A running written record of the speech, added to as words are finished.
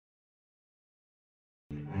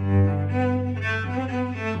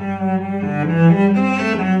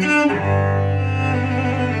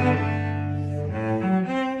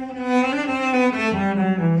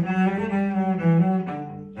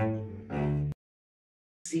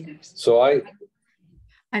So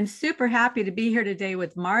I'm super happy to be here today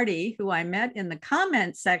with Marty, who I met in the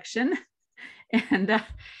comment section. And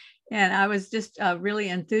I was just really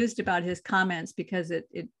enthused about his comments because it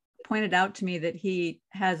pointed out to me that he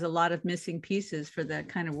has a lot of missing pieces for the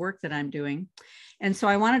kind of work that I'm doing. And so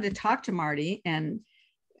I wanted to talk to Marty. And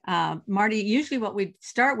Marty, usually what we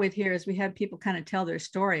start with here is we have people kind of tell their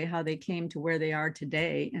story, how they came to where they are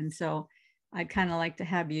today. And so I'd kind of like to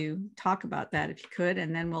have you talk about that if you could.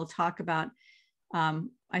 And then we'll talk about,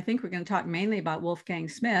 I think we're going to talk mainly about Wolfgang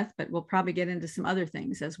Smith, but we'll probably get into some other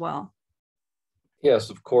things as well.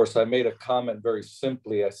 Yes, of course. I made a comment very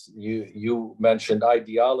simply. As you mentioned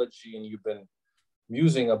ideology, and you've been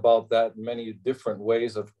musing about that in many different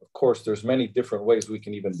ways. Of course, there's many different ways we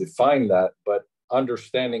can even define that, but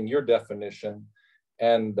understanding your definition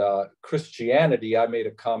and Christianity, I made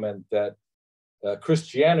a comment that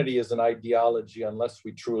Christianity is an ideology unless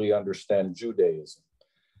we truly understand Judaism.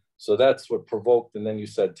 So that's what provoked, and then you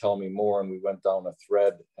said, tell me more, and we went down a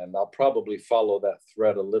thread, and I'll probably follow that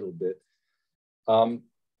thread a little bit.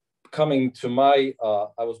 Coming to I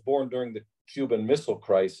was born during the Cuban Missile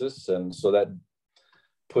Crisis, and so that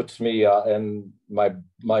puts me, and my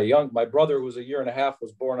brother, who was a year and a half,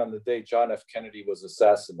 was born on the day John F. Kennedy was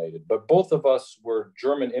assassinated. But both of us were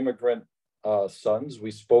German immigrant sons.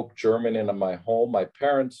 We spoke German in my home.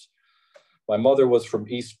 My mother was from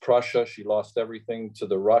East Prussia. She lost everything to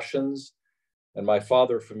the Russians. And my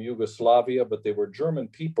father from Yugoslavia, but they were German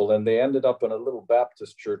people, and they ended up in a little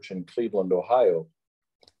Baptist church in Cleveland, Ohio.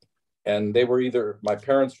 And they were my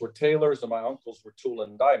parents were tailors and my uncles were tool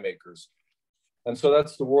and die makers. And so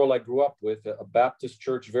that's the world I grew up with, a Baptist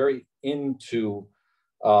church, very into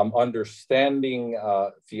understanding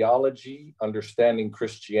theology, understanding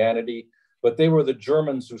Christianity. But they were the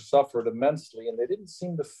Germans who suffered immensely, and they didn't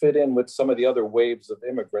seem to fit in with some of the other waves of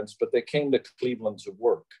immigrants, but they came to Cleveland to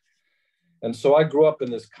work. And so I grew up in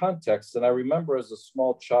this context, and I remember as a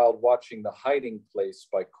small child watching The Hiding Place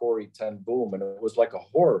by Corrie ten Boom, and it was like a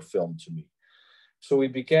horror film to me. So we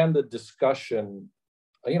began the discussion,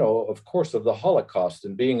 of course, of the Holocaust,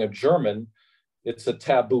 and being a German, it's a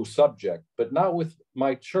taboo subject, but not with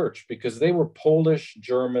my church, because they were Polish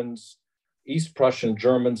Germans, East Prussian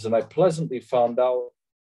Germans, and I pleasantly found out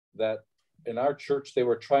that in our church, they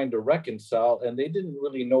were trying to reconcile, and they didn't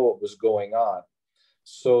really know what was going on.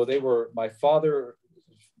 So my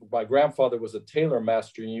grandfather was a tailor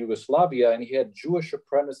master in Yugoslavia, and he had Jewish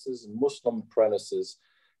apprentices and Muslim apprentices,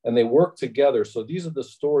 and they worked together. So these are the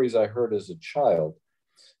stories I heard as a child.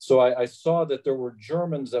 So I saw that there were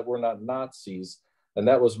Germans that were not Nazis, and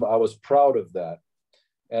I was proud of that.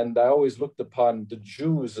 And I always looked upon the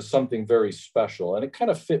Jews as something very special, and it kind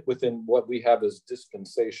of fit within what we have as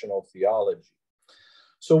dispensational theology.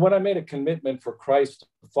 So when I made a commitment for Christ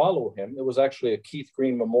to follow him, it was actually a Keith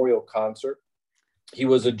Green memorial concert. He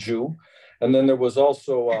was a Jew. And then there was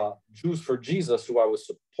also Jews for Jesus, who I was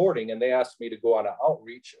supporting, and they asked me to go on an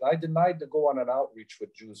outreach. And I denied to go on an outreach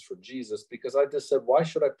with Jews for Jesus because I just said, why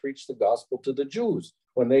should I preach the gospel to the Jews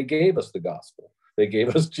when they gave us the gospel? They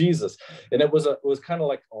gave us Jesus. And it was kind of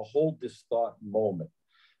like a hold this thought moment,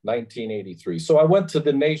 1983. So I went to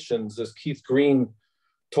the nations, as Keith Green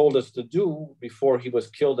told us to do before he was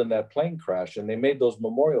killed in that plane crash. And they made those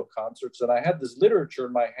memorial concerts. And I had this literature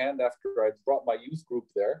in my hand after I brought my youth group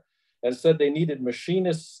there, and said they needed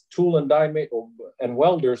machinists, tool and die and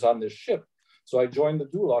welders on this ship. So I joined the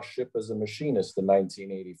Doulos ship as a machinist in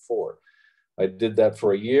 1984. I did that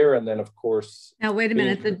for a year. And then, of course... Now, wait a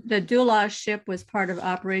minute. The Doulos ship was part of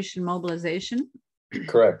Operation Mobilization?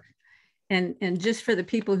 Correct. And just for the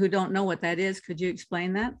people who don't know what that is, could you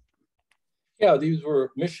explain that? Yeah, these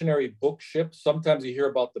were missionary book ships. Sometimes you hear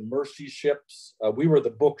about the mercy ships. We were the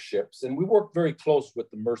book ships, and we worked very close with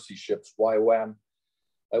the mercy ships, YWAM.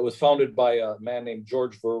 It was founded by a man named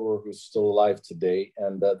George Verwer, who's still alive today.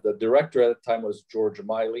 And the director at the time was George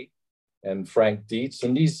Miley and Frank Dietz.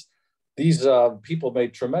 And these people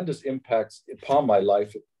made tremendous impacts upon my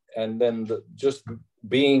life. And then just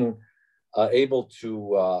being able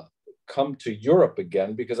to come to Europe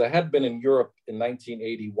again, because I had been in Europe in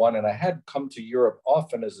 1981, and I had come to Europe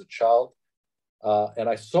often as a child. And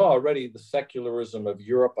I saw already the secularism of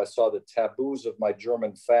Europe. I saw the taboos of my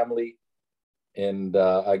German family. And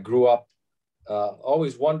I grew up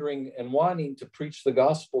always wondering and wanting to preach the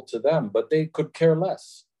gospel to them, but they could care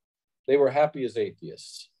less. They were happy as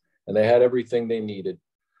atheists, and they had everything they needed.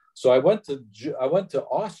 So I went to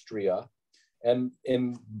Austria, and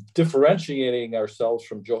in differentiating ourselves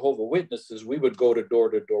from Jehovah's Witnesses, we would go to door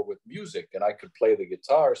with music, and I could play the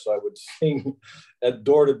guitar, so I would sing at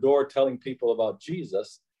door to door telling people about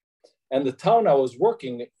Jesus. And the town I was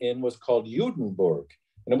working in was called Judenburg.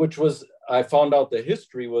 and which was, I found out the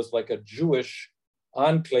history was like a Jewish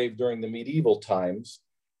enclave during the medieval times,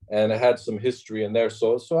 and it had some history in there.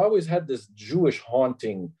 So I always had this Jewish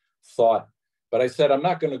haunting thought, but I said, I'm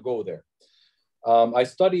not going to go there. I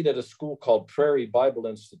studied at a school called Prairie Bible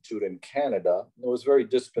Institute in Canada. It was very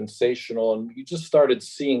dispensational, and you just started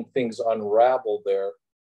seeing things unravel there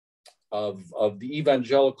of the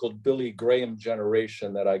evangelical Billy Graham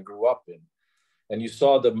generation that I grew up in. And you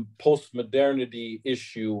saw the post-modernity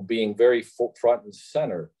issue being very front and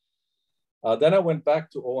center. Then I went back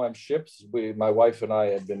to O.M. Ships. My wife and I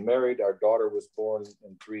had been married. Our daughter was born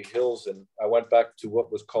in Three Hills, and I went back to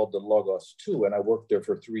what was called the Logos 2, and I worked there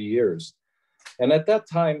for 3 years. And at that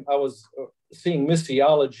time, I was seeing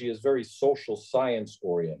missiology as very social science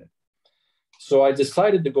oriented. So I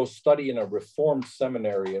decided to go study in a Reformed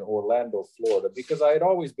seminary in Orlando, Florida, because I had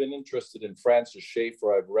always been interested in Francis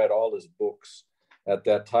Schaeffer. I've read all his books at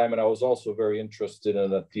that time, and I was also very interested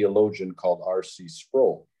in a theologian called R.C.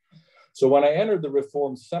 Sproul. So when I entered the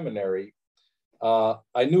Reformed seminary,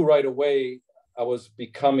 I knew right away I was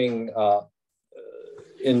becoming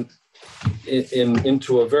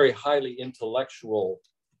into a very highly intellectual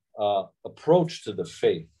approach to the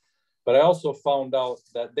faith. But I also found out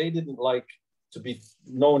that they didn't like to be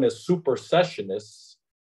known as supersessionists,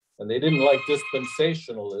 and they didn't like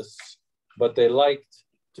dispensationalists, but they liked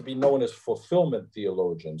to be known as fulfillment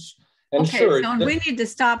theologians. And okay, sure, so we need to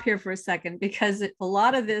stop here for a second, because a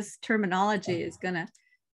lot of this terminology is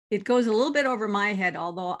it goes a little bit over my head,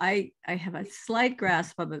 although I have a slight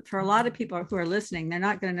grasp of it. For a lot of people who are listening, they're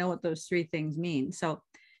not going to know what those three things mean. So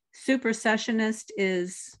supersessionist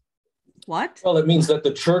is what? Well, it means that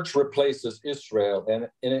the church replaces Israel. And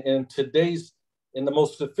in the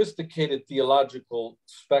most sophisticated theological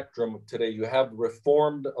spectrum of today, you have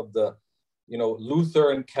Reformed of the,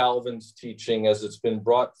 Luther and Calvin's teaching as it's been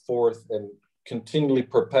brought forth and continually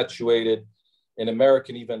perpetuated in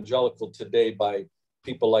American evangelical today by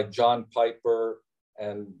people like John Piper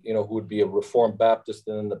and, who would be a Reformed Baptist,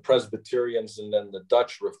 and then the Presbyterians, and then the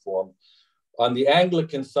Dutch Reformed. On the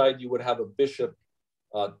Anglican side, you would have a bishop,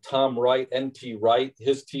 Tom Wright, N.T. Wright.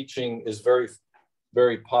 His teaching is very,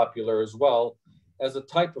 very popular as well as a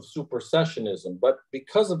type of supersessionism. But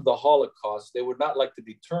because of the Holocaust, they would not like to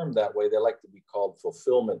be termed that way. They like to be called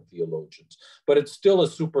fulfillment theologians. But it's still a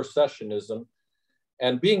supersessionism.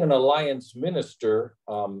 And being an alliance minister,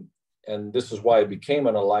 and this is why I became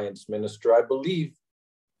an alliance minister, I believe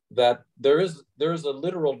that there is a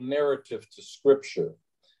literal narrative to Scripture.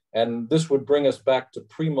 And this would bring us back to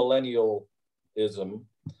premillennialism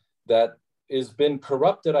that has been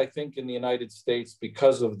corrupted, I think, in the United States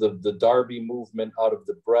because of the Darby movement out of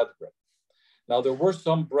the Brethren. Now, there were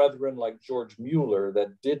some brethren like George Mueller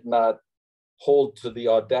that did not hold to the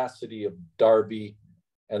audacity of Darby,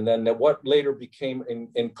 and then what later became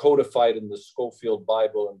codified in the Schofield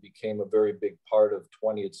Bible and became a very big part of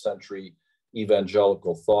 20th century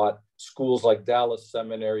evangelical thought. Schools like Dallas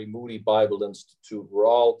Seminary, Moody Bible Institute were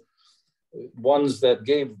all ones that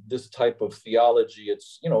gave this type of theology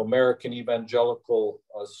its, American evangelical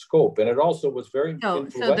scope. And it also was very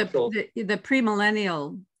influential. So the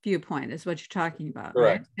premillennial viewpoint is what you're talking about,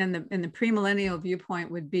 correct, right? And the premillennial viewpoint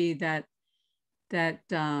would be that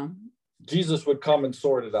Jesus would come and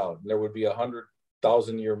sort it out, and there would be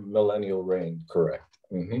 100,000-year millennial reign. Correct.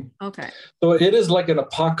 Mm-hmm. Okay. So it is like an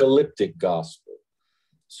apocalyptic gospel.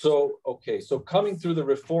 So coming through the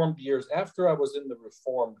Reformed years, after I was in the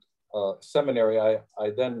Reformed seminary, I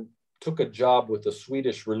then took a job with the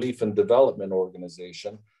Swedish Relief and Development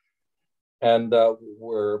Organization, and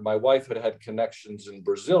where my wife had connections in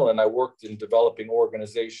Brazil, and I worked in developing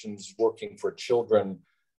organizations working for children,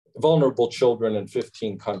 vulnerable children in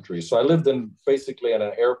 15 countries. So I lived basically in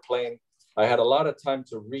an airplane. I had a lot of time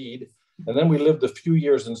to read, and then we lived a few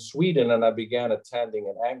years in Sweden, and I began attending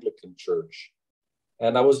an Anglican church.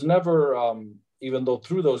 And I was never, even though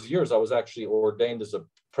through those years I was actually ordained as a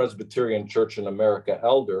Presbyterian Church in America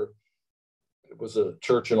elder. It was a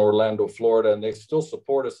church in Orlando, Florida, and they still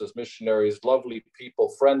support us as missionaries, lovely people,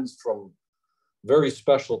 friends from very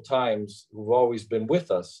special times who've always been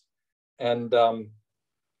with us. And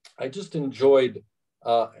I just enjoyed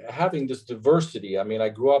having this diversity. I mean, I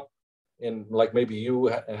grew up in, like maybe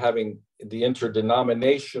you, having the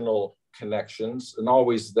interdenominational connections, and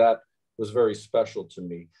always that was very special to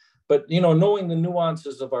me. But, knowing the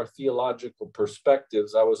nuances of our theological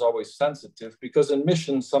perspectives, I was always sensitive, because in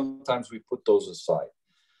mission, sometimes we put those aside.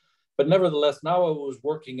 But nevertheless, now I was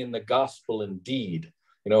working in the gospel indeed.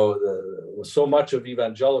 So much of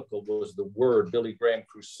evangelical was the word, Billy Graham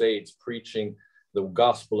crusades, preaching the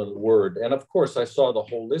gospel and word. And of course, I saw the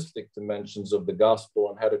holistic dimensions of the gospel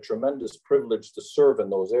and had a tremendous privilege to serve in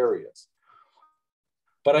those areas.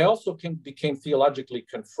 But I also became theologically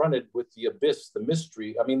confronted with the abyss, the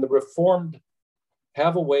mystery. I mean, the Reformed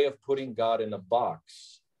have a way of putting God in a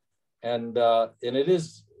box. And it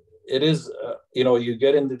is, you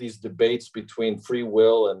get into these debates between free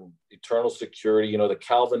will and eternal security, the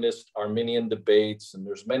Calvinist Arminian debates, and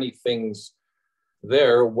there's many things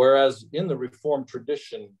there. Whereas in the Reformed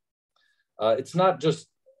tradition, it's not just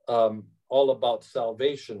all about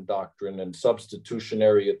salvation doctrine and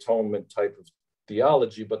substitutionary atonement type of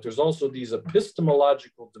theology, but there's also these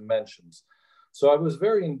epistemological dimensions. So I was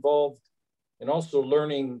very involved in also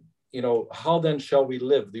learning, how then shall we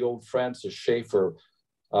live? The old Francis Schaeffer,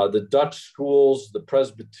 the Dutch schools, the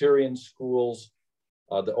Presbyterian schools,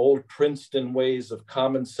 the old Princeton ways of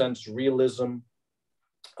common sense realism.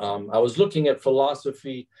 I was looking at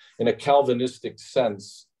philosophy in a Calvinistic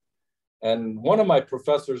sense. And one of my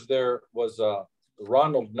professors there was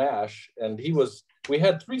Ronald Nash, and we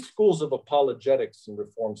had 3 schools of apologetics in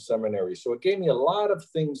Reformed Seminary. So it gave me a lot of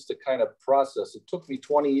things to kind of process. It took me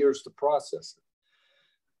 20 years to process it.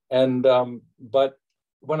 And, but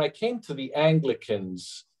when I came to the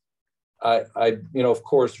Anglicans, I of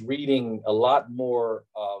course, reading a lot more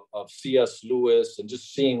of C.S. Lewis and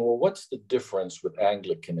just seeing, well, what's the difference with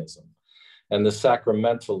Anglicanism and the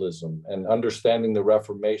sacramentalism and understanding the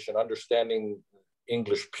Reformation, understanding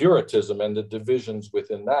English Puritanism and the divisions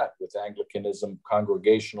within that, with Anglicanism,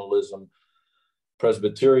 Congregationalism,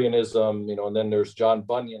 Presbyterianism, and then there's John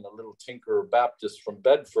Bunyan, a little tinker Baptist from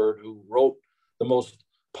Bedford, who wrote the most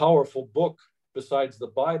powerful book besides the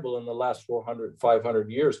Bible in the last 400, 500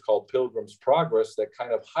 years, called Pilgrim's Progress, that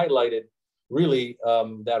kind of highlighted really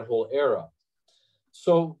that whole era.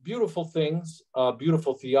 So beautiful things,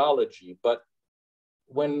 beautiful theology. But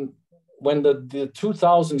when the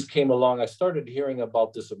 2000s came along, I started hearing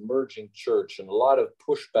about this emerging church and a lot of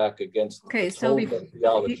pushback against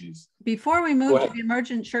theologies. Before we move to the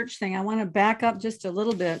emergent church thing, I want to back up just a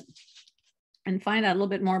little bit and find out a little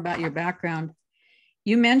bit more about your background.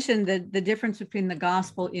 You mentioned the difference between the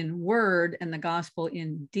gospel in word and the gospel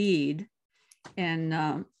in deed.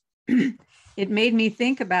 And it made me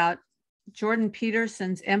think about Jordan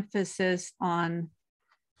Peterson's emphasis on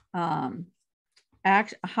how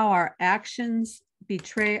our actions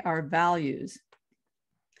betray our values.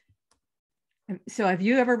 So have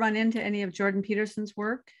you ever run into any of Jordan Peterson's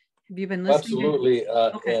work? Have you been listening? Absolutely.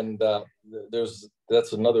 And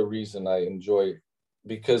that's another reason I enjoy,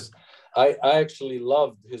 because I actually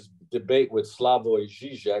loved his debate with Slavoj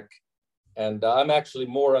Zizek. And I'm actually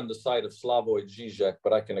more on the side of Slavoj Zizek,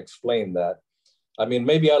 but I can explain that. I mean,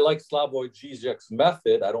 maybe I like Slavoj Zizek's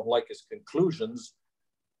method. I don't like his conclusions.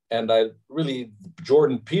 And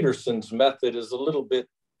Jordan Peterson's method is a little bit,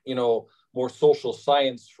 more social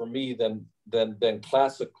science for me than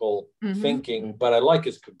classical thinking, but I like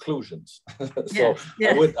his conclusions. So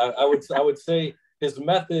yes. I would say his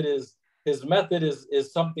method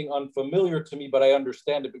is something unfamiliar to me, but I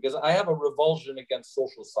understand it because I have a revulsion against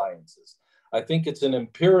social sciences. I think it's an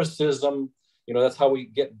empiricism. That's how we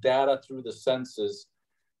get data through the senses.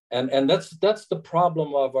 And that's the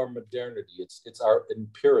problem of our modernity. It's our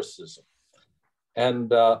empiricism. And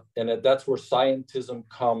that's where scientism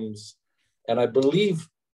comes. And I believe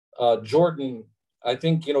Jordan, I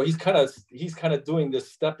think, he's kind of doing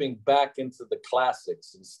this, stepping back into the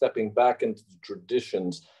classics and stepping back into the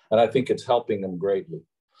traditions. And I think it's helping him greatly.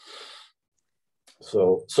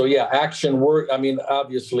 So yeah, action, work. I mean,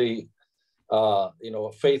 obviously,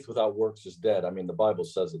 faith without works is dead. I mean, the Bible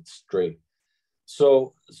says it straight.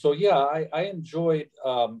 So yeah, I enjoyed,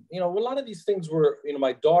 a lot of these things were,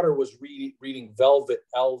 my daughter was reading Velvet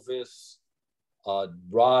Elvis,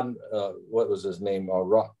 Ron, what was his name?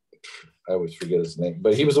 I always forget his name,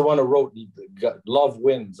 but he was the one who wrote Love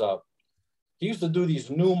Wins. He used to do these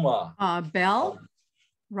Numa. Bell?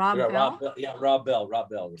 Rob Bell? Rob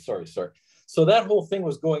Bell. Sorry. So that whole thing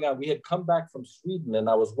was going on. We had come back from Sweden and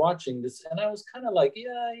I was watching this and I was kind of like,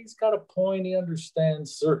 yeah, he's got a point. He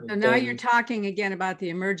understands certain things. So now you're talking again about the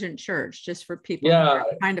emergent church, just for people who are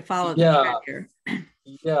trying to follow the thread here.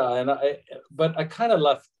 Yeah. But I kind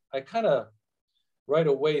of right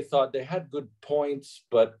away thought they had good points,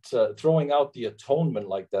 but throwing out the atonement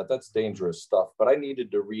like that, that's dangerous stuff. But I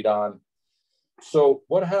needed to read on. So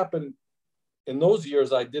what happened? In those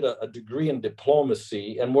years, I did a degree in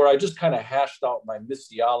diplomacy, and where I just kind of hashed out my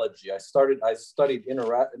missiology. I studied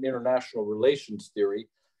international relations theory,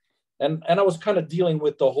 and I was kind of dealing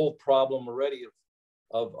with the whole problem already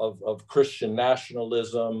of Christian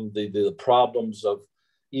nationalism, the problems of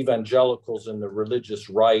evangelicals and the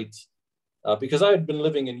religious right, because I had been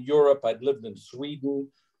living in Europe. I'd lived in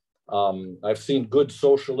Sweden. I've seen good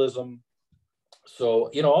socialism. So,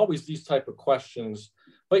 always these type of questions.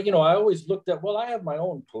 But, I always looked at, well, I have my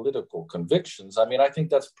own political convictions. I mean, I think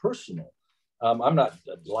that's personal. I'm not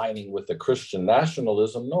aligning with the Christian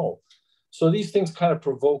nationalism, no. So these things kind of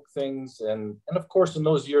provoke things. And of course, in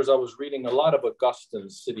those years, I was reading a lot of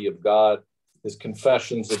Augustine's City of God, his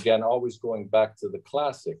Confessions, again, always going back to the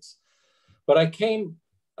classics. But I came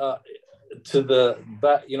to the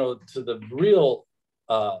real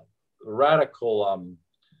radical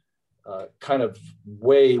kind of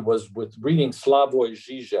way was with reading Slavoj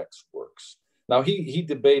Zizek's works. Now, he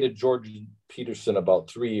debated Jordan Peterson about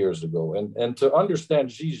 3 years ago. And to understand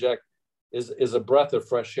Zizek is a breath of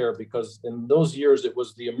fresh air, because in those years, it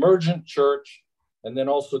was the emergent church and then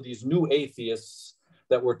also these new atheists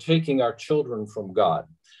that were taking our children from God.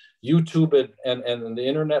 YouTube and the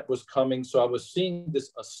internet was coming. So I was seeing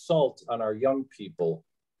this assault on our young people,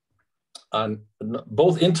 on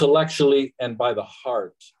both intellectually and by the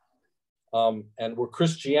heart, and where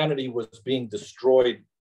Christianity was being destroyed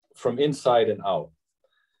from inside and out.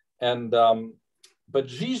 And but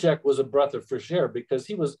Zizek was a breath of fresh air, because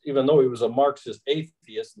he was, even though he was a Marxist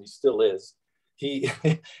atheist, and he still is,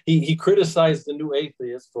 he criticized the new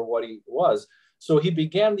atheist for what he was. So he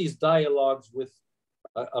began these dialogues with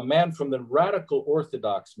a man from the radical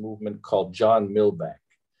Orthodox movement called John Milbank.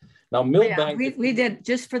 Now, Milbank... Yeah, we did,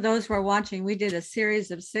 just for those who are watching, we did a series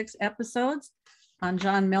of 6 episodes on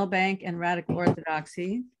John Milbank and radical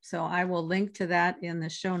Orthodoxy. So I will link to that in the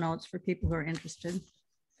show notes for people who are interested.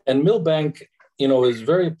 And Milbank, is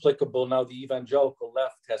very applicable. Now, the evangelical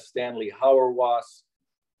left has Stanley Hauerwas,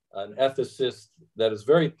 an ethicist that is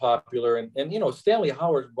very popular. And Stanley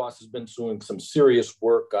Hauerwas has been doing some serious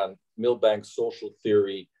work on Milbank's social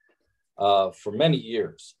theory for many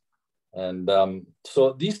years. And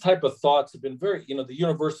so these type of thoughts have been very, the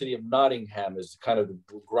University of Nottingham is kind of the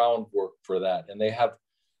groundwork for that. And they have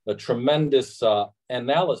a tremendous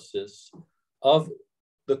analysis of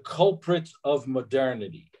the culprits of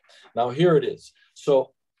modernity. Now, here it is.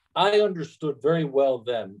 So I understood very well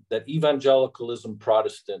then that evangelicalism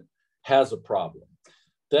Protestant has a problem.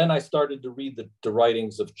 Then I started to read the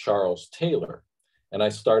writings of Charles Taylor, and I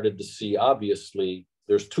started to see, obviously,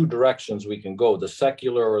 there's 2 directions we can go, the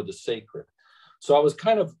secular or the sacred. So I was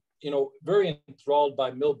kind of, very enthralled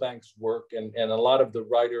by Milbank's work and a lot of the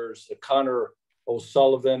writers, Connor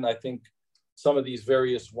O'Sullivan, I think some of these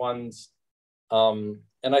various ones. And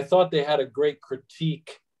I thought they had a great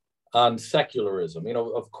critique on secularism.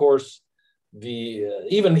 Of course,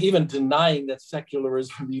 even denying that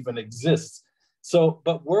secularism even exists. So,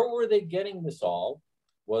 but where were they getting this all?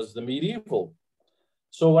 Was the medieval.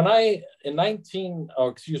 So when in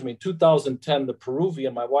 2010,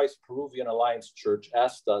 my wife's Peruvian Alliance Church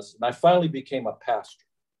asked us, and I finally became a pastor.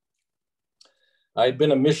 I had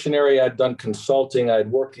been a missionary, I'd done consulting,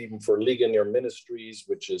 I'd worked even for Ligonier Ministries,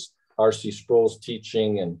 which is R.C. Sproul's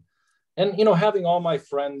teaching, and having all my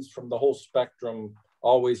friends from the whole spectrum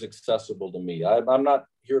always accessible to me. I'm not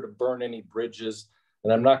here to burn any bridges,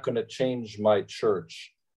 and I'm not going to change my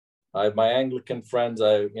church. I have my Anglican friends,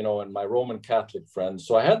 and my Roman Catholic friends.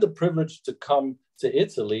 So I had the privilege to come to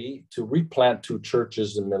Italy to replant 2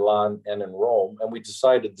 churches in Milan and in Rome, and we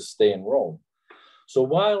decided to stay in Rome. So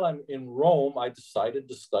while I'm in Rome, I decided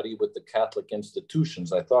to study with the Catholic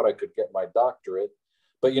institutions. I thought I could get my doctorate,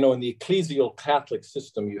 but in the ecclesial Catholic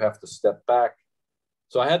system, you have to step back.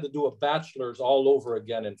 So I had to do a bachelor's all over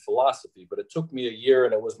again in philosophy, but it took me a year,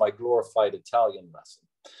 and it was my glorified Italian lesson.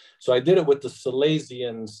 So I did it with the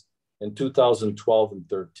Salesians in 2012 and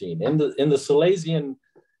 13. In the Salesian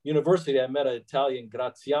University, I met an Italian,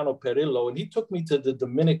 Graziano Perillo, and he took me to the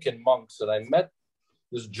Dominican monks, and I met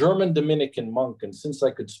this German Dominican monk. And since I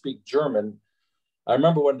could speak German, I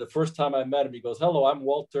remember when the first time I met him, he goes, "Hello, I'm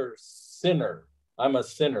Walter Sinner. I'm a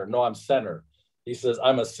sinner." No, I'm Senner. He says,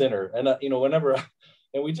 "I'm a sinner." And,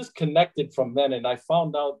 and we just connected from then. And I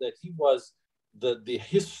found out that he was the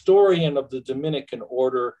historian of the Dominican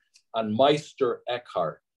order on Meister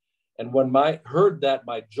Eckhart. And when I heard that,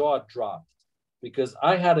 my jaw dropped, because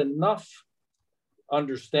I had enough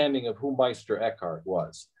understanding of who Meister Eckhart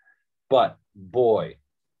was. But boy,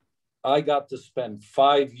 I got to spend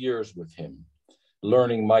 5 years with him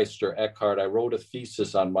learning Meister Eckhart. I wrote a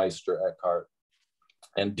thesis on Meister Eckhart,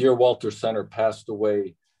 and dear Walter Senner passed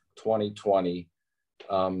away 2020.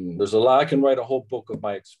 There's a lot, I can write a whole book of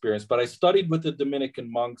my experience, but I studied with the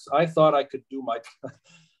Dominican monks. I thought I could do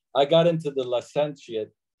I got into the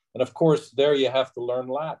licentiate. And of course, there you have to learn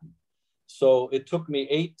Latin. So it took me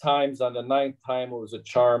 8 times. On the 9th time, it was a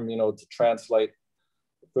charm, to translate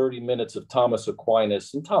 30 minutes of Thomas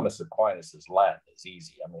Aquinas, and Thomas Aquinas is Latin is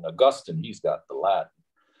easy. I mean, Augustine, he's got the Latin,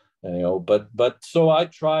 and, you know, but so I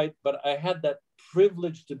tried, but I had that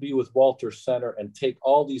privilege to be with Walter Center and take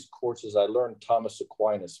all these courses. I learned Thomas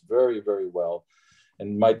Aquinas very, very well.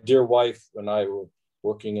 And my dear wife and I were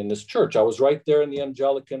working in this church. I was right there in the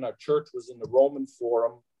Anglican. Our church was in the Roman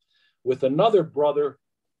Forum with another brother,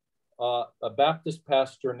 a Baptist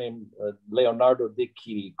pastor named Leonardo Di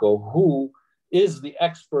Chirico, who is the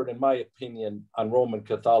expert, in my opinion, on Roman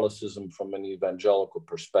Catholicism from an evangelical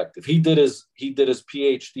perspective. He did his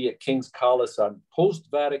PhD at King's College on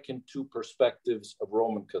post-Vatican II perspectives of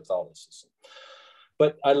Roman Catholicism.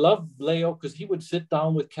 But I love Leo because he would sit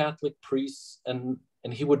down with Catholic priests and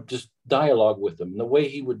he would just dialogue with them. And the way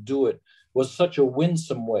he would do it was such a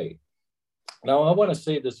winsome way. Now, I want to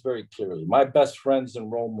say this very clearly. My best friends in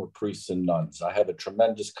Rome were priests and nuns. I had a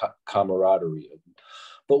tremendous camaraderie.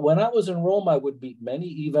 But when I was in Rome, I would meet many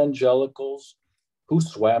evangelicals who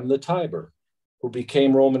swam the Tiber, who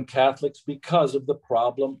became Roman Catholics because of the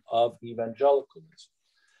problem of evangelicalism,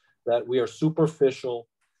 that we are superficial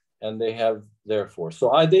and they have therefore.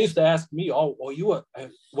 So they used to ask me,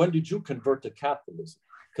 when did you convert to Catholicism?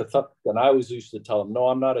 And I always used to tell them, no,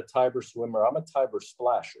 I'm not a Tiber swimmer, I'm a Tiber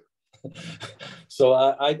splasher. So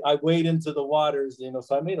I wade into the waters, you know,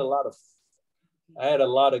 so I had a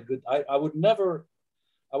lot of good, I would never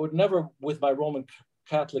with my Roman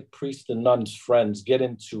Catholic priests and nuns friends get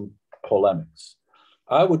into polemics.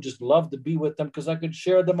 I would just love to be with them because I could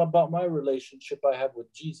share them about my relationship I have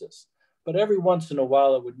with Jesus. But every once in a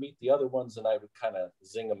while I would meet the other ones and I would kind of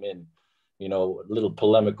zing them in, you know, little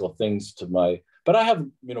polemical things but I have,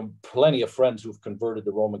 you know, plenty of friends who've converted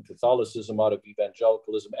to Roman Catholicism out of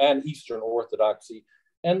evangelicalism and Eastern Orthodoxy.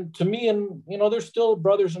 And to me, and, you know, they're still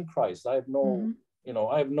brothers in Christ. I have no, you know,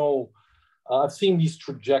 I've seen these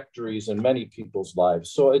trajectories in many people's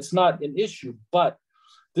lives. So it's not an issue, but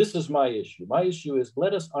this is my issue. My issue is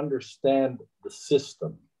let us understand the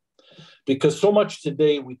system. Because so much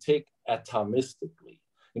today we take atomistically.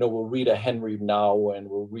 You know, we'll read a Henry Nouwen and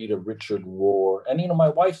we'll read a Richard Rohr. And, you know, my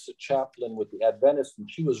wife's a chaplain with the Adventists and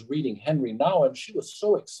she was reading Henry Nouwen. She was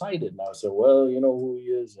so excited. And I said, well, you know who he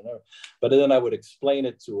is. You know, but then I would explain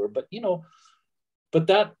it to her. But, you know,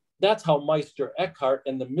 that's how Meister Eckhart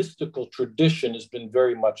and the mystical tradition has been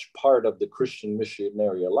very much part of the Christian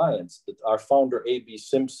Missionary Alliance. Our founder, A.B.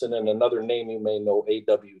 Simpson, and another name you may know,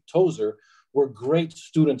 A.W. Tozer, were great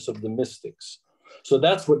students of the mystics. So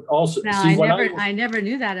that's what also. Now, I never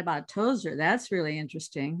knew that about Tozer. That's really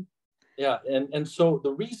interesting. Yeah, and so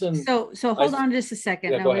the reason. So hold on just a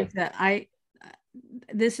second. Yeah, now, go ahead.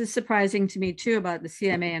 This is surprising to me too about the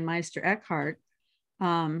CMA and Meister Eckhart.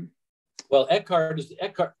 Well, Eckhart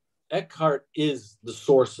is the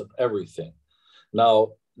source of everything. Now,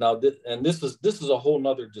 this is a whole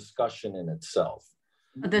nother discussion in itself.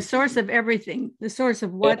 The source of everything. The source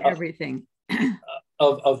of what everything?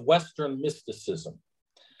 Of Western mysticism.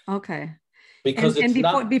 Okay. Because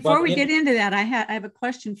before we get into that, I have a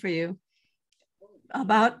question for you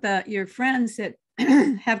about your friends that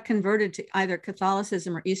have converted to either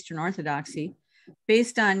Catholicism or Eastern Orthodoxy,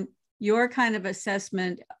 based on your kind of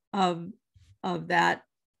assessment of that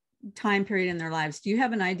time period in their lives. Do you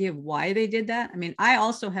have an idea of why they did that? I mean, I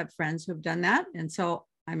also have friends who have done that, and so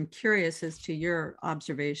I'm curious as to your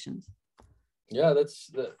observations. Yeah,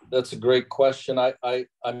 that's a great question. I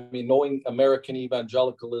mean, knowing American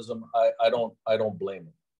evangelicalism, I don't blame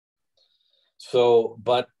it. So,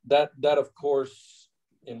 but that of course,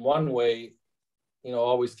 in one way, you know,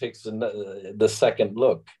 always takes the second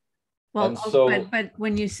look. Well, and so, but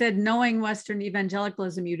when you said knowing Western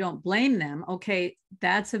evangelicalism, you don't blame them. Okay,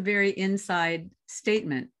 that's a very inside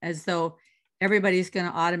statement, as though everybody's going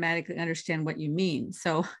to automatically understand what you mean.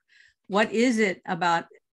 So, what is it about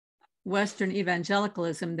Western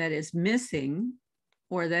evangelicalism that is missing,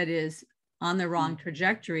 or that is on the wrong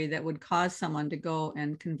trajectory, that would cause someone to go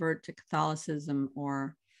and convert to Catholicism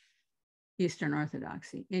or Eastern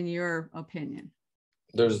Orthodoxy, in your opinion?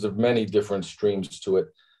 There's many different streams to it.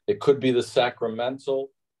 It could be the sacramental.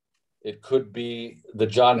 It could be the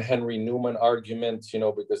John Henry Newman argument, you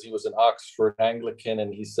know, because he was an Oxford Anglican,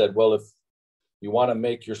 and he said, well, if you want to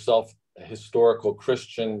make yourself a historical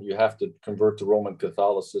Christian, you have to convert to Roman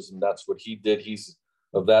Catholicism. That's what he did. He's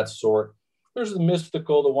of that sort. There's the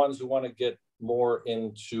mystical, the ones who want to get more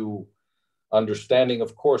into understanding.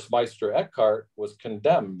 Of course, Meister Eckhart was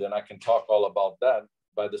condemned, and I can talk all about that,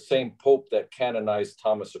 by the same Pope that canonized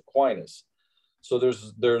Thomas Aquinas. So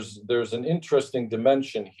there's an interesting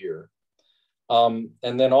dimension here. And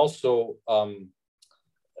then also,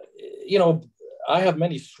 you know, I have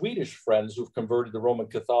many Swedish friends who've converted to Roman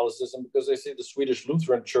Catholicism because they say the Swedish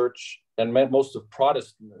Lutheran Church and most of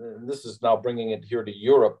Protestant, and this is now bringing it here to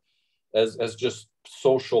Europe, as just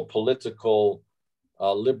social, political,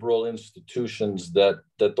 liberal institutions that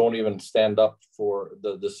don't even stand up for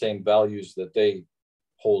the same values that they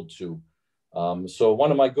hold to. So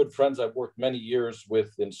one of my good friends I've worked many years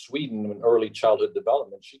with in Sweden in early childhood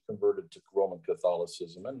development, she converted to Roman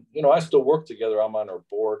Catholicism. And, you know, I still work together. I'm on her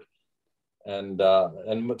board. And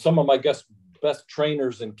some of my best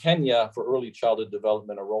trainers in Kenya for early childhood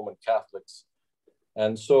development are Roman Catholics.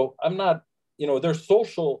 And so I'm not, you know, their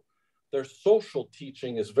social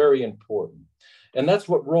teaching is very important. And that's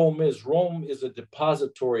what Rome is. Rome is a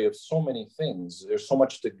depository of so many things. There's so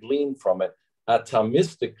much to glean from it.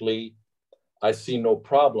 Atomistically, I see no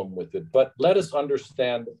problem with it. But let us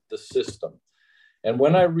understand the system. And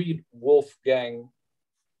when I read Wolfgang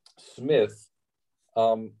Smith,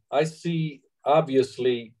 I see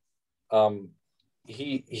obviously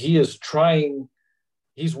he is trying,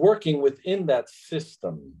 he's working within that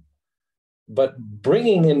system, but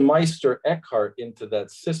bringing in Meister Eckhart into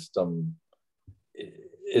that system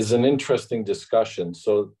is an interesting discussion.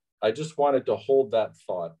 So I just wanted to hold that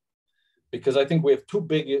thought, because I think we have two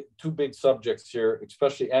big subjects here,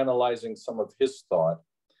 especially analyzing some of his thought,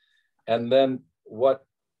 and then what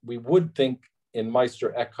we would think in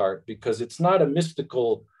Meister Eckhart, because it's not a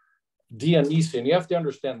mystical Dionysian. You have to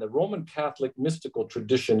understand the Roman Catholic mystical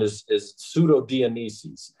tradition is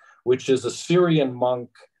pseudo-Dionysius, which is a Syrian monk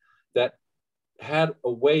that had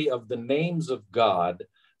a way of the names of God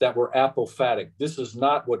that were apophatic. This is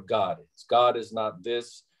not what God is. God is not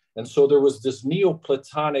this. And so there was this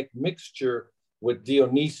Neoplatonic mixture with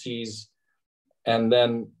Dionysius, and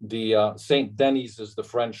then the Saint Denis, as the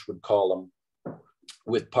French would call him,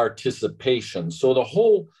 with participation. So the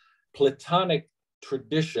whole Platonic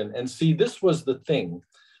tradition, and see, this was the thing.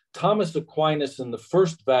 Thomas Aquinas in the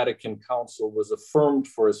First Vatican Council was affirmed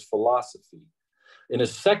for his philosophy. In a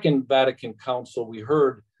Second Vatican Council, we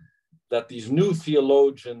heard that these new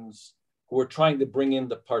theologians who were trying to bring in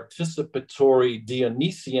the participatory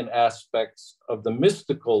Dionysian aspects of the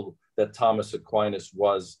mystical that Thomas Aquinas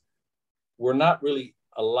was, were not really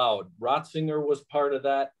allowed. Ratzinger was part of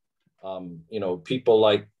that. You know, people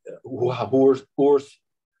like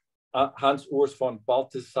Hans Urs von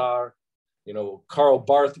Balthasar, you know, Karl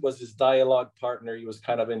Barth was his dialogue partner. He was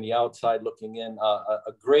kind of in the outside looking in.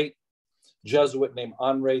 A great Jesuit named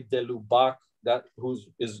Henri de Lubac,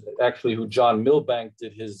 is actually who John Milbank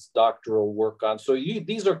did his doctoral work on. So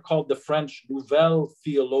these are called the French Nouvelle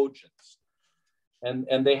Theologians.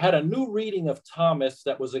 And they had a new reading of Thomas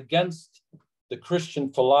that was against the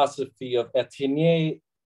Christian philosophy of Etienne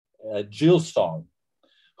Gilson,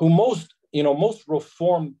 who most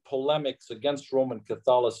Reformed polemics against Roman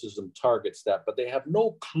Catholicism targets that, but they have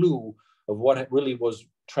no clue of what really was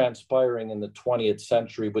transpiring in the 20th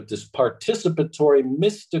century with this participatory,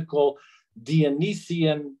 mystical,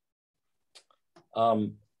 Dionysian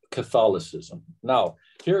Catholicism. Now,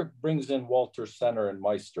 here brings in Walter Senner and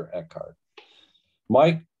Meister Eckhart.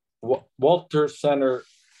 Walter Senner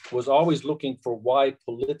was always looking for why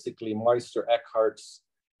politically Meister Eckhart's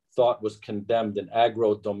thought was condemned in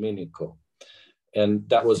Agro Dominico. And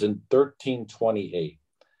that was in 1328.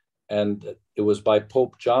 And it was by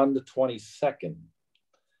Pope John the 22nd.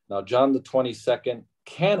 Now, John the 22nd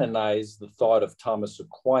canonized the thought of Thomas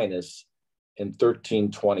Aquinas in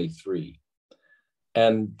 1323.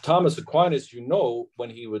 And Thomas Aquinas, you know, when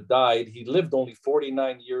he died, he lived only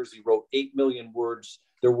 49 years. He wrote 8 million words.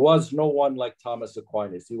 There was no one like Thomas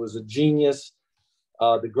Aquinas. He was a genius,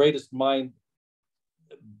 the greatest mind,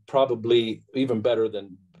 probably even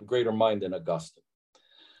greater mind than Augustine.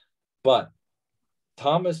 But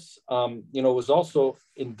Thomas, was also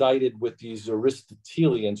indicted with these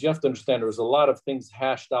Aristotelians. You have to understand there was a lot of things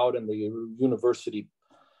hashed out in the University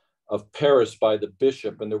of Paris by the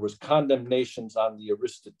bishop, and there was condemnations on the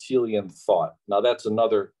Aristotelian thought. Now that's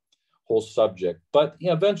another whole subject. But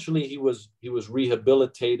eventually he was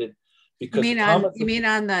rehabilitated. Because you mean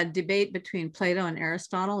on the debate between Plato and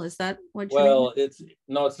Aristotle? Is that what you mean? Well,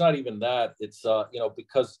 it's not even that. It's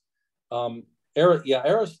because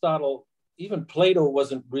Aristotle, even Plato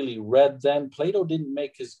wasn't really read then. Plato didn't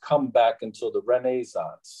make his comeback until the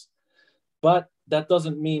Renaissance. But that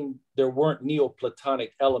doesn't mean there weren't Neoplatonic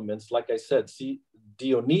elements. Like I said, see,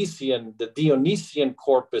 the Dionysian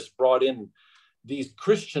corpus brought in these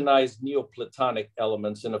Christianized Neoplatonic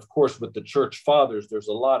elements. And of course, with the church fathers, there's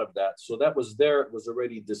a lot of that. So that was there. It was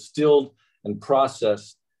already distilled and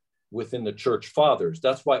processed within the church fathers.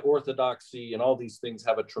 That's why Orthodoxy and all these things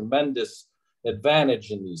have a tremendous advantage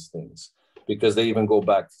in these things, because they even go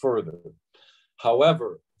back further.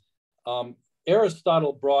 However,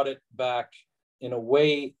 Aristotle brought it back in a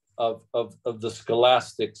way of the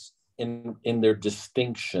scholastics in their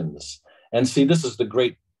distinctions. And see, this is the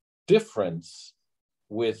great difference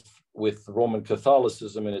with Roman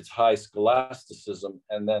Catholicism and its high scholasticism,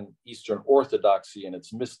 and then Eastern Orthodoxy and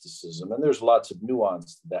its mysticism. And there's lots of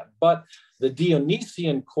nuance to that. But the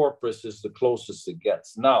Dionysian corpus is the closest it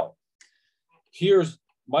gets. Now, here's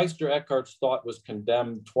Meister Eckhart's thought was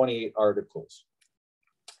condemned, 28 articles.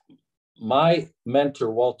 My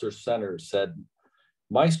mentor, Walter Senner, said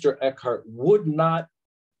Meister Eckhart would not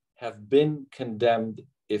have been condemned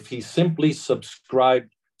if he simply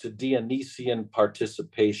subscribed to Dionysian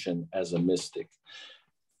participation as a mystic.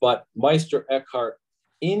 But Meister Eckhart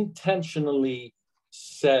intentionally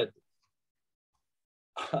said,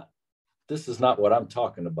 this is not what I'm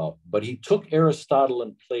talking about, but he took Aristotle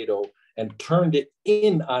and Plato and turned it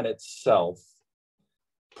in on itself,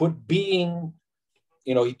 put being,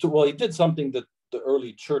 he did something that the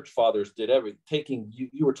early church fathers did,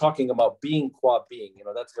 you were talking about being qua being,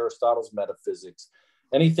 that's Aristotle's metaphysics.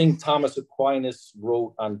 Anything Thomas Aquinas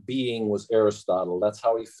wrote on being was Aristotle. That's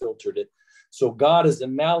how he filtered it. So God is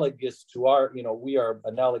analogous to we are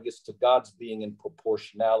analogous to God's being in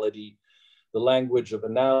proportionality, the language of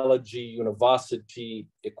analogy, univocity,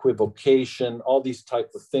 equivocation, all these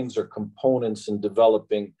type of things are components in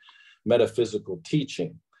developing metaphysical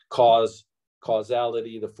teaching.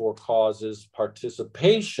 Causality, the four causes,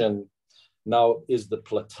 participation now is the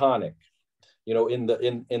Platonic, in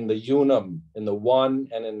the unum, in the one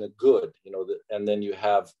and in the good, and then you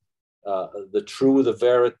have the true,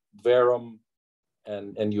 the verum,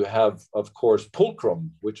 and you have, of course,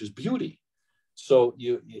 pulchrum, which is beauty. So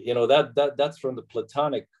that's from the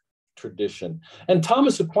Platonic tradition. And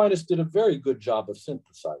Thomas Aquinas did a very good job of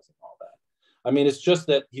synthesizing all that. I mean, it's just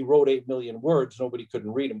that he wrote 8 million words, nobody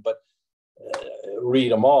couldn't read them, but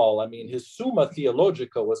read them all. I mean, his Summa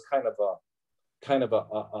Theologica was kind of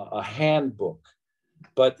a handbook,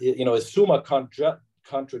 but his Summa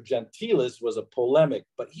Contra Gentiles was a polemic,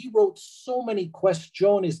 but he wrote so many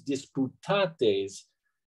questiones disputates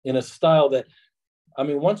in a style that, I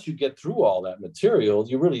mean, once you get through all that material,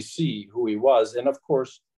 you really see who he was. And of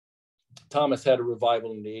course, Thomas had a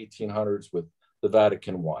revival in the 1800s with the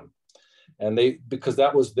Vatican I. And because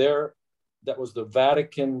that was the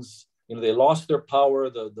Vatican's, they lost their power.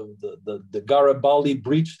 The Garibaldi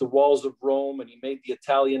breached the walls of Rome, and he made the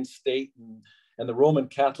Italian state, and the Roman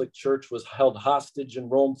Catholic Church was held hostage in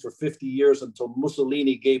Rome for 50 years until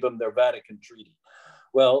Mussolini gave them their Vatican Treaty.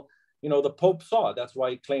 Well, the Pope saw it. That's why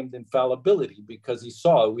he claimed infallibility, because he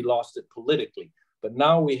saw we lost it politically. But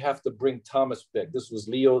now we have to bring Thomas back. This was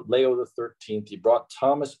Leo XIII. He brought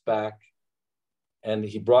Thomas back, and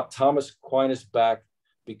he brought Thomas Aquinas back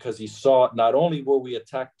because he saw not only were we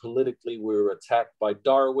attacked politically, we were attacked by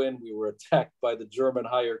Darwin, we were attacked by the German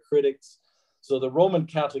higher critics. So the Roman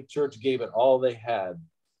Catholic Church gave it all they had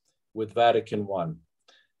with Vatican I,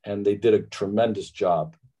 and they did a tremendous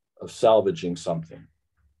job of salvaging something.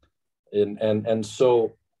 And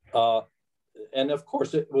so, and of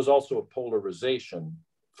course, it was also a polarization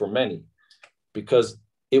for many, because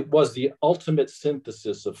it was the ultimate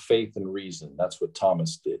synthesis of faith and reason. That's what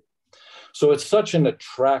Thomas did. So it's such an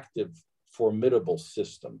attractive, formidable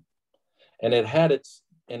system, and it had its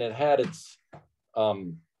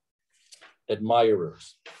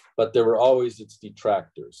admirers, but there were always its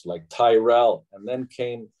detractors, like Tyrrell, and then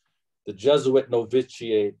came the Jesuit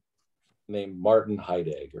novitiate named Martin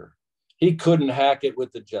Heidegger. He couldn't hack it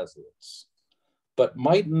with the Jesuits, but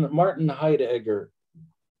Martin Heidegger,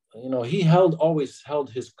 he always held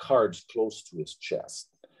his cards close to his chest.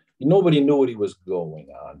 Nobody knew what he was going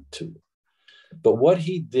on to. But what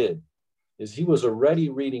he did is he was already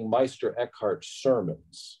reading Meister Eckhart's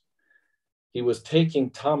sermons. He was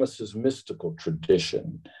taking Thomas's mystical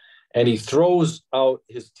tradition, and he throws out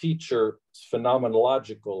his teacher's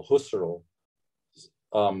phenomenological Husserl,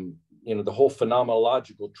 the whole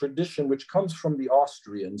phenomenological tradition, which comes from the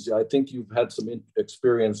Austrians. I think you've had some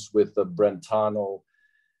experience with Brentano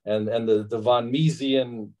and the von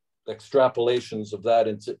Misesian extrapolations of that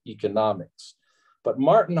into economics. But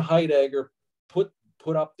Martin Heidegger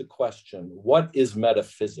put up the question, what is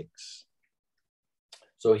metaphysics?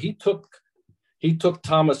 So he took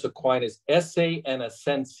Thomas Aquinas' Essay and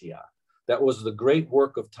Essentia. That was the great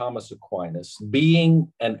work of Thomas Aquinas.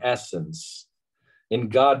 Being and essence, in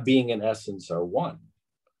God, being and essence are one,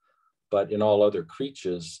 but in all other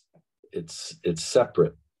creatures, it's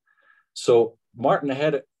separate. So Martin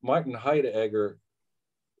Heidegger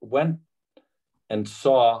went and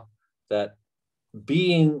saw that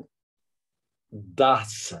being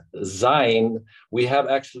das Sein, we have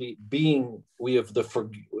actually being, we have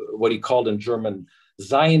what he called in German,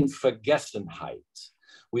 Seinvergessenheit.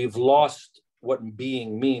 We've lost what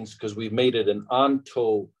being means because we've made it an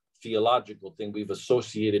onto-theological thing. We've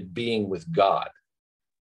associated being with God.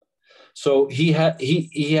 So he had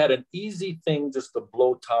an easy thing just to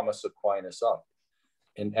blow Thomas Aquinas up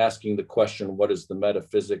in asking the question, what is the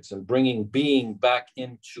metaphysics, and bringing being back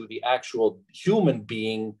into the actual human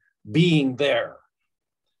being there.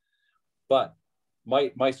 But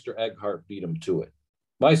Meister Eckhart beat him to it.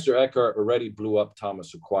 Meister Eckhart already blew up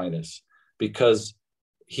Thomas Aquinas because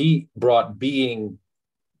he brought being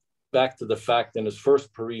back to the fact in his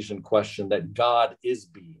first Parisian question that God is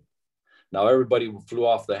being. Now, everybody flew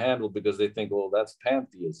off the handle because they think, well, that's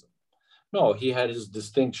pantheism. No, he had his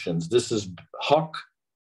distinctions. This is Huck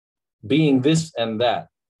being this and that.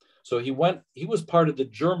 So he was part of the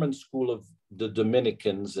German school of the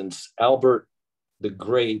Dominicans, and Albert the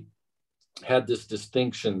Great had this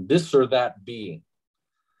distinction, this or that being.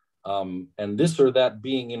 And this or that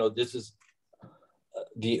being, this is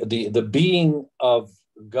the being of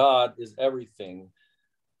God is everything.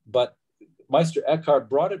 But Meister Eckhart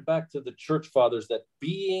brought it back to the church fathers that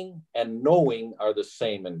being and knowing are the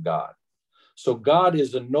same in God. So God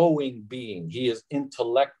is a knowing being. He is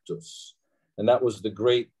intellectus. And that was the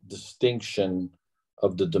great distinction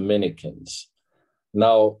of the Dominicans.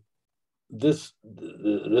 Now, this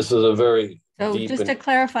is a very deep. Just a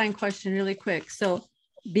clarifying question really quick. So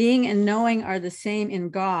being and knowing are the same in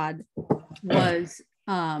God was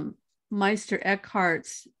Meister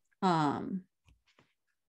Eckhart's kind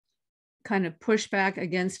of pushback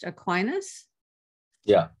against Aquinas?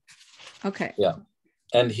 Yeah. Okay. Yeah.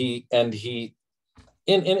 And he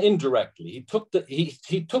indirectly, he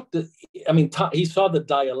saw the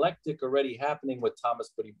dialectic already happening with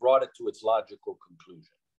Thomas, but he brought it to its logical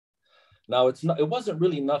conclusion. Now, it wasn't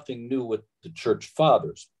really nothing new with the church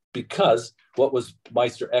fathers, because what was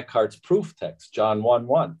Meister Eckhart's proof text? John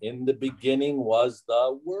 1:1, in the beginning was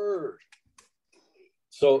the Word.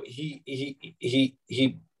 So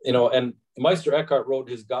and Meister Eckhart wrote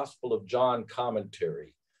his Gospel of John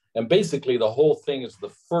commentary. And basically the whole thing is the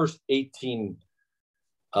first 18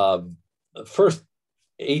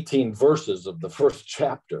 verses of the first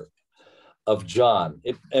chapter of John.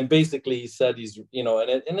 And basically he said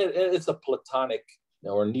it's a Platonic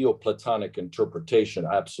or Neoplatonic interpretation,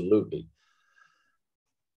 absolutely.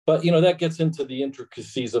 But, that gets into the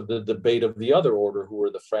intricacies of the debate of the other order, who were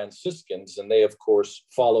the Franciscans. And they, of course,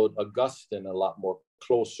 followed Augustine a lot more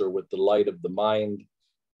closer with the light of the mind.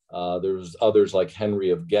 There's others like Henry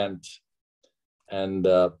of Ghent. And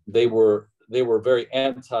they were very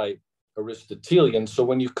anti-Aristotelian. So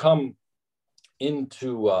when you come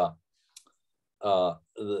into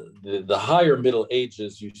the higher Middle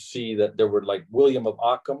Ages, you see that there were like William of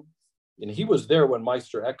Ockham. And he was there when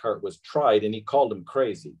Meister Eckhart was tried, and he called him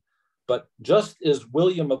crazy. But just as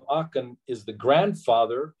William of Ockham is the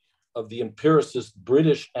grandfather of the empiricist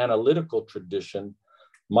British analytical tradition,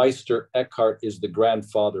 Meister Eckhart is the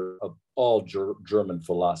grandfather of all German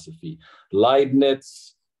philosophy.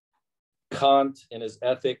 Leibniz, Kant in his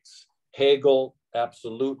ethics, Hegel,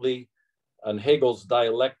 absolutely. And Hegel's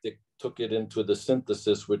dialectic took it into the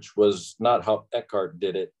synthesis, which was not how Eckhart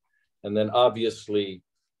did it. And then obviously,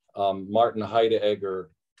 Martin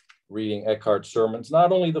Heidegger reading Eckhart's sermons,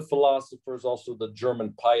 not only the philosophers, also the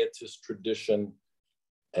German pietist tradition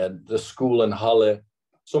and the school in Halle.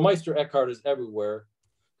 So Meister Eckhart is everywhere,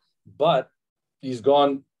 but he's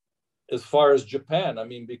gone as far as Japan.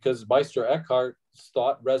 Because Meister Eckhart's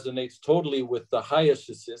thought resonates totally with the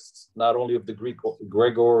Hiesysists, not only of the Greek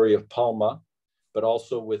Gregory of Palma, but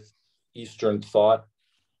also with Eastern thought.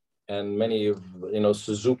 And many of,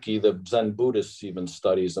 Suzuki, the Zen Buddhists, even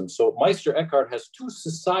studies them. So Meister Eckhart has two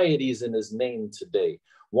societies in his name today.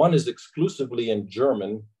 One is exclusively in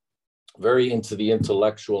German, very into the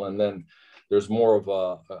intellectual. And then there's more of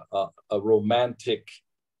a romantic,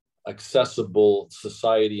 accessible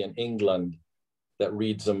society in England that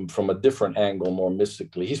reads him from a different angle, more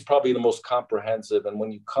mystically. He's probably the most comprehensive. And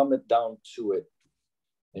when you come it down to it,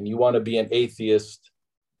 and you want to be an atheist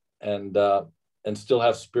and still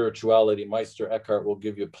have spirituality, Meister Eckhart will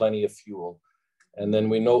give you plenty of fuel. And then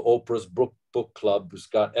we know Oprah's book club has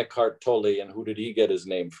got Eckhart Tolle, and who did he get his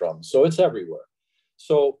name from? So it's everywhere.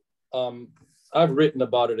 So I've written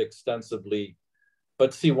about it extensively.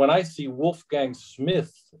 But see, when I see Wolfgang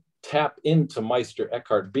Smith tap into Meister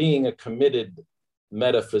Eckhart being a committed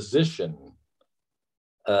metaphysician,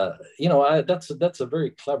 that's a very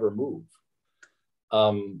clever move,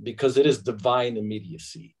 because it is divine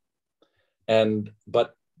immediacy.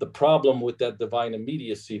 But the problem with that divine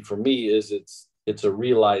immediacy for me is it's a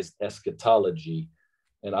realized eschatology.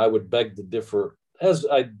 And I would beg to differ, as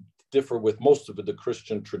I differ with most of the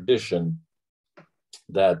Christian tradition,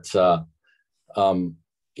 that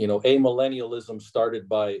amillennialism started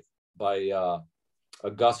by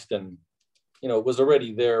Augustine, it was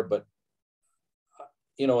already there, but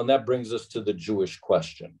and that brings us to the Jewish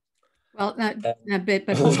question. Well, not a bit,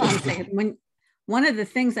 but hold on a second. One of the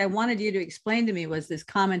things I wanted you to explain to me was this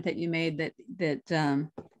comment that you made that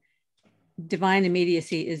divine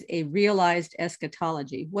immediacy is a realized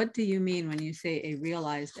eschatology. What do you mean when you say a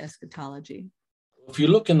realized eschatology? If you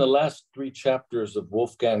look in the last 3 chapters of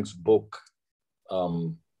Wolfgang's book,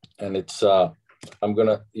 and it's,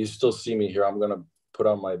 you still see me here, I'm going to put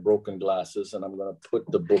on my broken glasses and I'm going to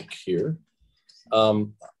put the book here.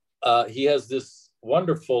 He has this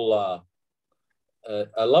wonderful,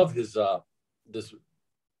 I love his,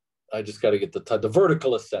 I just got to get the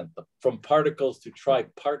vertical ascent from particles to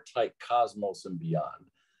tripartite cosmos and beyond.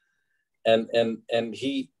 And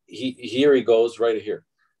he here he goes right here.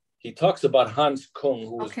 He talks about Hans Kung,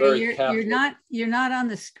 who was very Catholic. You're not on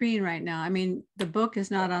the screen right now. I mean, the book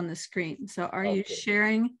is not on the screen. So are you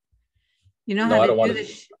sharing? You know how to do the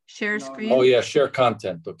share screen? Oh yeah, share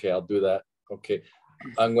content. Okay, I'll do that. Okay,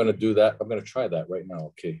 I'm going to do that. I'm going to try that right now.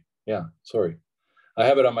 Okay, yeah. Sorry, I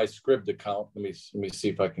have it on my Scribd account. Let me see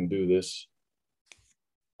if I can do this.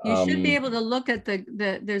 You should be able to look at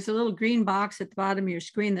there's a little green box at the bottom of your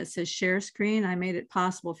screen that says share screen. I made it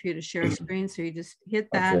possible for you to share screen. So you just hit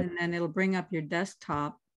that and then it'll bring up your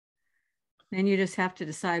desktop. Then you just have to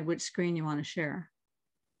decide which screen you want to share.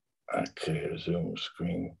 Okay, Zoom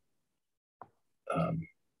screen.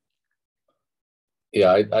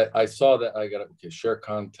 Yeah, I saw that. I got okay, share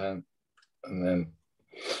content and then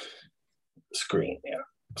screen. Yeah.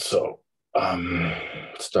 So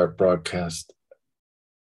start broadcast.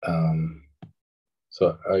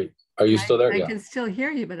 So are you still there? I can still hear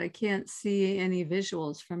you, but I can't see any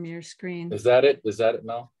visuals from your screen. Is that it? Is that it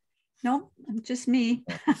now? Nope, just me.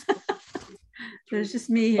 There's just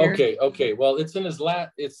me here. Okay. Well, it's in his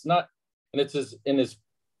it's not, and it's in his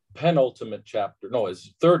penultimate chapter. No,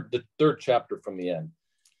 it's the third chapter from the end.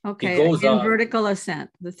 Okay, he goes on vertical ascent,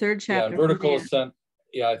 the third chapter. Yeah, vertical ascent.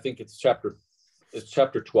 Yeah, I think it's chapter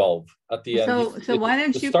 12 at the end. So why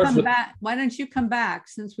don't you come back? Why don't you come back,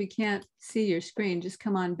 since we can't see your screen? Just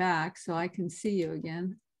come on back so I can see you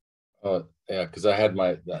again. Oh yeah, because I had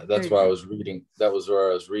my. That's where I was reading. That was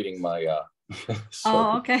where I was reading my.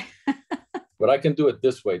 Oh, okay. But I can do it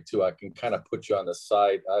this way too. I can kind of put you on the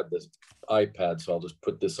side. I have this iPad, so I'll just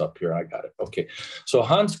put this up here. I got it. Okay. So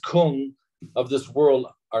Hans Kung of this world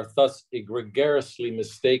are thus egregiously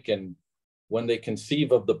mistaken when they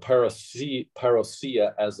conceive of the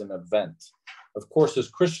parousia as an event. Of course, as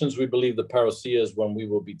Christians, we believe the parousia is when we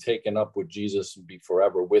will be taken up with Jesus and be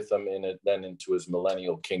forever with him in it, then into his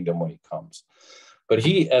millennial kingdom when he comes. But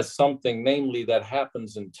he as something, namely, that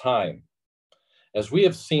happens in time. As we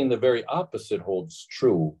have seen, the very opposite holds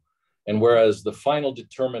true. And whereas the final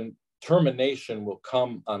termination will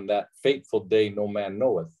come on that fateful day no man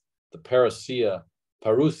knoweth, the parousia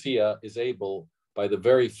is able, by the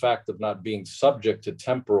very fact of not being subject to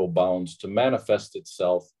temporal bounds, to manifest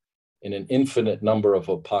itself in an infinite number of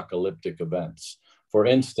apocalyptic events. For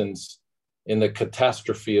instance, in the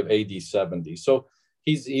catastrophe of AD 70. So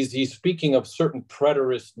he's speaking of certain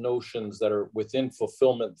preterist notions that are within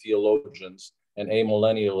fulfillment theologians and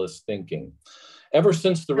amillennialist thinking. Ever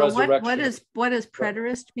since the resurrection. What does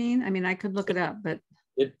preterist mean? I mean, I could look it up, but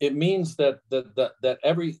it means that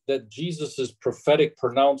Jesus's prophetic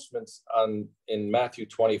pronouncements in Matthew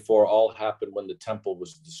 24 all happened when the temple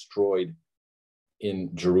was destroyed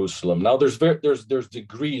in Jerusalem. Now there's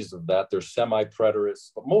degrees of that. There's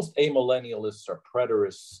semi-preterists, but most amillennialists are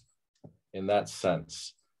preterists in that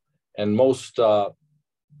sense, and most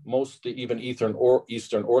even Eastern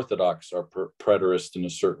Orthodox are preterist in a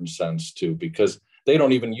certain sense too, because they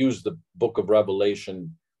don't even use the book of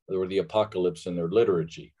Revelation or the apocalypse in their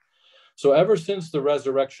liturgy. So ever since the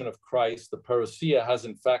resurrection of Christ, the parousia has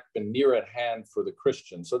in fact been near at hand for the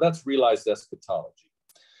Christian. So that's realized eschatology.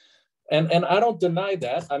 And I don't deny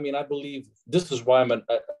that. I mean, I believe this is why I'm an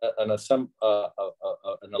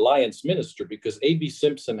alliance minister, because A.B.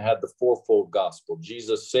 Simpson had the fourfold gospel.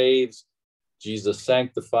 Jesus saves, Jesus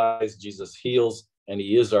sanctifies, Jesus heals, and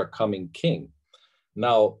he is our coming king.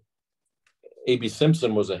 Now, A.B.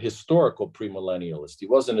 Simpson was a historical premillennialist. He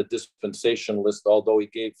wasn't a dispensationalist, although he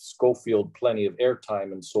gave Schofield plenty of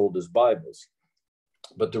airtime and sold his Bibles.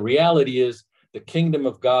 But the reality is the kingdom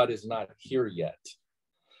of God is not here yet.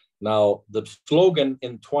 Now, the slogan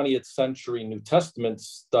in 20th century New Testament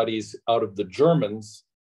studies out of the Germans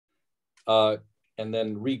and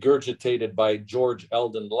then regurgitated by George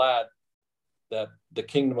Eldon Ladd, that the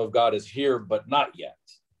kingdom of God is here, but not yet.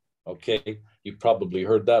 Okay, you've probably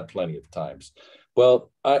heard that plenty of times.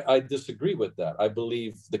 Well, I disagree with that. I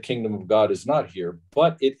believe the kingdom of God is not here,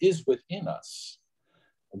 but it is within us.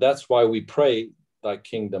 That's why we pray, thy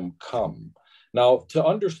kingdom come. Now, to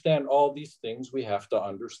understand all these things, we have to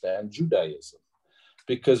understand Judaism,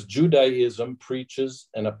 because Judaism preaches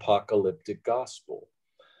an apocalyptic gospel.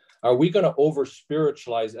 Are we going to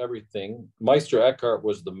over-spiritualize everything? Meister Eckhart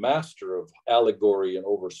was the master of allegory and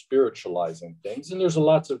over-spiritualizing things, and there's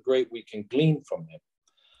lots of great we can glean from him.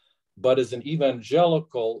 But as an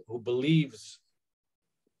evangelical who believes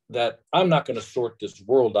that I'm not going to sort this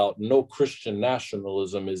world out, no Christian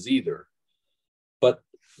nationalism is either. But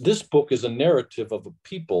this book is a narrative of a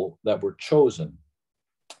people that were chosen.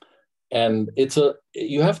 And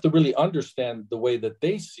you have to really understand the way that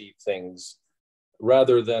they see things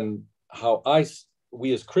rather than how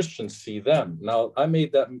we as Christians see them. Now,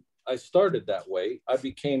 I started that way. I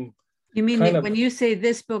became You mean when you say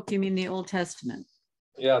this book, you mean the Old Testament?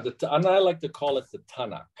 Yeah, and I like to call it the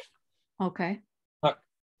Tanakh. Okay.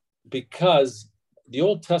 Because the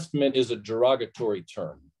Old Testament is a derogatory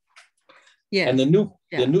term. Yeah. And the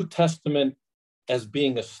New Testament as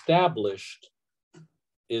being established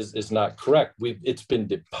is not correct. It's been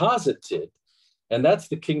deposited, and that's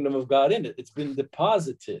the kingdom of God in it. It's been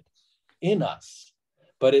deposited in us,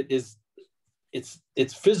 but it's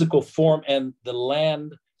physical form, and the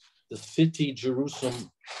land, the city,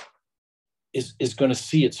 Jerusalem, is going to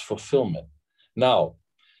see its fulfillment. Now,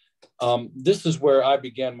 this is where I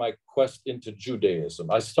began my quest into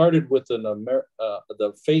Judaism. I started with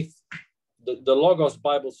the faith. The Logos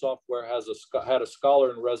Bible software had a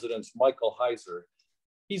scholar in residence, Michael Heiser.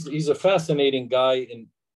 He's a fascinating guy and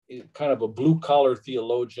kind of a blue-collar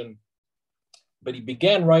theologian, but he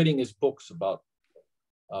began writing his books about,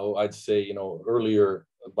 I'd say, earlier,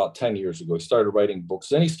 about 10 years ago. He started writing books.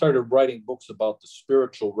 Then he started writing books about the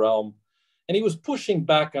spiritual realm, and he was pushing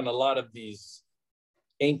back on a lot of these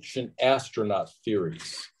ancient astronaut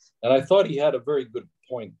theories. And I thought he had a very good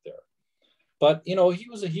point there. But, he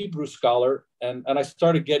was a Hebrew scholar, and I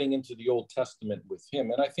started getting into the Old Testament with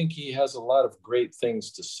him. And I think he has a lot of great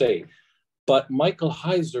things to say. But Michael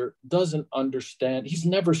Heiser doesn't understand. He's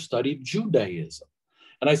never studied Judaism.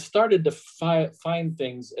 And I started to find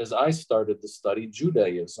things as I started to study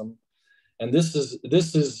Judaism. And this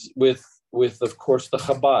is with of course, the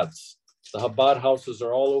Chabads. The Chabad houses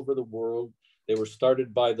are all over the world. They were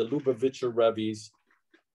started by the Lubavitcher Rebbe's,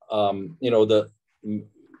 the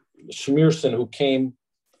Schmierson who came.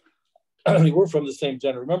 We were from the same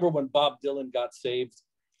generation. Remember when Bob Dylan got saved?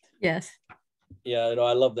 Yes. Yeah,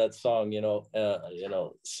 I love that song.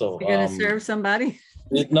 So you're gonna serve somebody.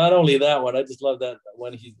 Not only that one, I just love that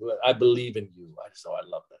when I believe in you. I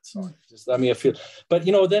love that song. I feel. But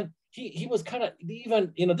then he was kind of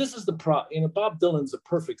even. This is the Bob Dylan's a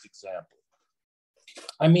perfect example.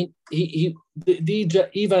 I mean, the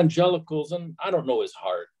evangelicals, and I don't know his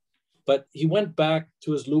heart, but he went back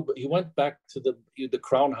to the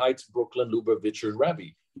Crown Heights, Brooklyn Lubavitcher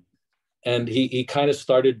Rebbe. And he kind of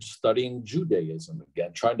started studying Judaism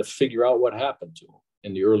again, trying to figure out what happened to him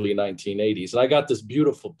in the early 1980s. And I got this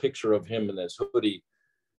beautiful picture of him in his hoodie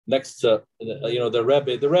next to, the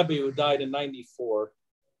Rebbe who died in 94.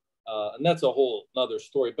 And that's a whole another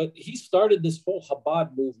story. But he started this whole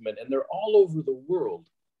Chabad movement, and they're all over the world.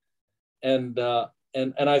 And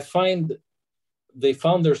I find they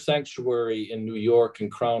found their sanctuary in New York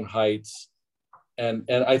and Crown Heights. And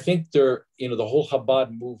I think the whole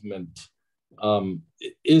Chabad movement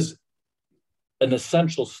is an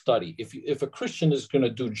essential study. If a Christian is going to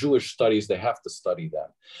do Jewish studies, they have to study them,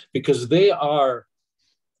 because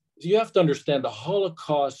you have to understand the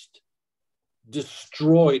Holocaust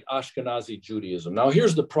destroyed Ashkenazi Judaism. Now,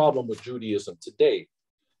 here's the problem with Judaism today,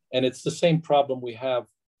 and it's the same problem we have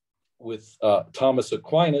with Thomas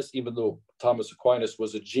Aquinas, even though Thomas Aquinas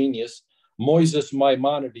was a genius. Moses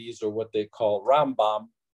Maimonides, or what they call Rambam,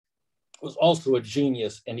 was also a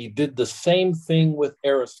genius, and he did the same thing with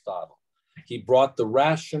Aristotle. He brought the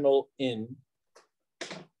rational in,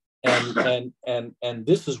 and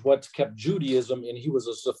this is what's kept Judaism. And he was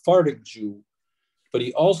a Sephardic Jew, but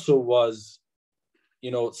he also was,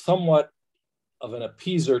 somewhat of an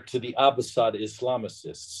appeaser to the Abbaside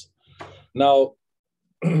Islamicists. Now,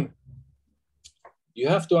 you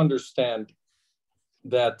have to understand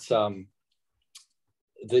that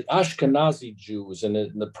the Ashkenazi Jews, and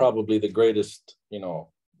probably the greatest,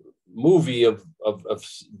 movie of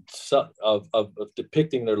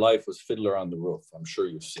depicting their life was Fiddler on the Roof. I'm sure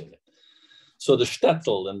you've seen it. So the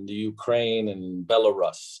shtetl in the Ukraine and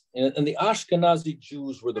Belarus. And the Ashkenazi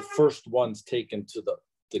Jews were the first ones taken to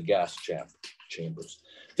the gas chambers.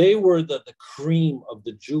 They were the cream of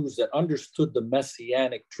the Jews that understood the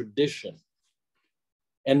Messianic tradition.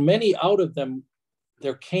 And many out of them,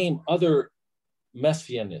 there came other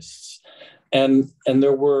Messianists. And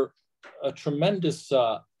there were a tremendous,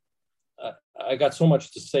 I got so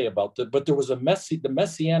much to say about that, but there was the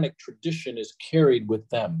Messianic tradition is carried with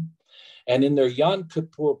them. And in their Yom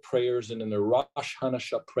Kippur prayers and in their Rosh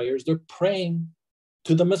Hashanah prayers, they're praying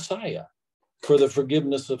to the Messiah for the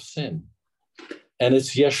forgiveness of sin. And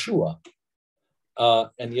it's Yeshua.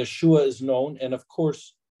 And Yeshua is known. And of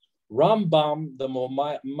course, Rambam, the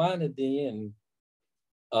Maimonidean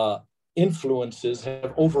influences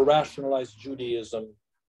have over-rationalized Judaism,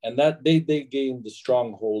 and that they gained the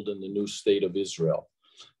stronghold in the new state of Israel.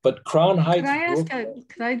 But Crown Heights...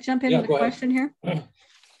 Could I jump in with a question here?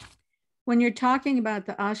 When you're talking about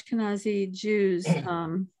the Ashkenazi Jews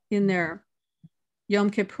in their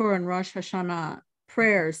Yom Kippur and Rosh Hashanah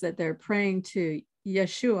prayers that they're praying to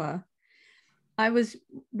Yeshua, I was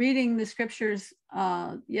reading the scriptures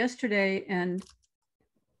yesterday and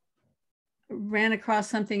ran across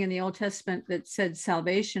something in the Old Testament that said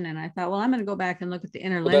salvation, and I thought, well, I'm going to go back and look at the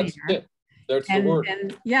interlinear. Well, that's the word.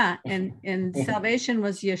 And salvation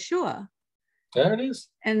was Yeshua. There it is.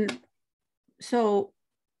 And so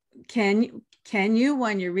can you,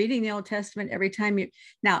 when you're reading the Old Testament, every time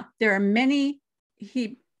now there are many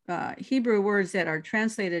Hebrew words that are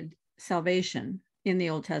translated salvation in the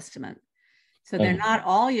Old Testament. So they're not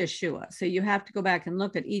all Yeshua. So you have to go back and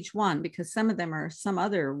look at each one, because some of them are some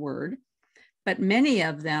other word, but many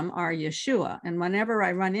of them are Yeshua. And whenever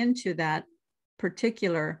I run into that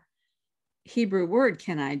particular Hebrew word,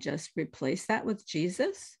 can I just replace that with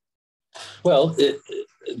Jesus? Well,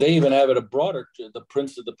 they even have it a broader, the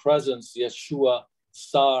Prince of the Presence, Yeshua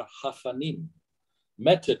Sar Hafanim,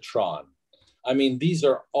 Metatron. I mean, these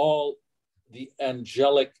are all the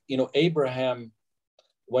angelic, Abraham,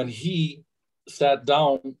 when he sat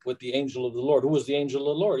down with the angel of the Lord. Who was the angel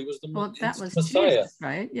of the Lord? He was the Messiah. Jesus,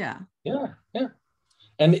 right? Yeah.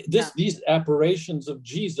 And these apparitions of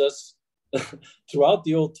Jesus throughout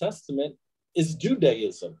the Old Testament is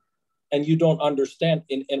Judaism. And you don't understand.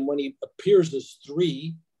 And when he appears as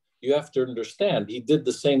three, you have to understand he did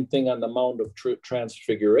the same thing on the Mount of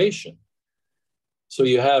Transfiguration. So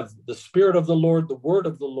you have the Spirit of the Lord, the Word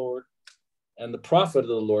of the Lord, and the Prophet of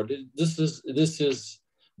the Lord. This is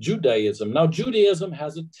Judaism. Now, Judaism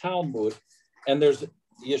has a Talmud, and there's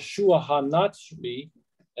Yeshua HaNatzri,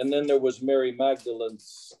 and then there was Mary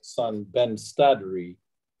Magdalene's son, Ben Stadri,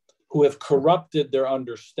 who have corrupted their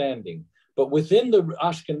understanding. But within the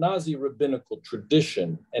Ashkenazi rabbinical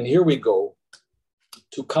tradition, and here we go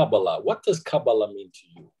to Kabbalah. What does Kabbalah mean to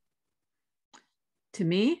you? To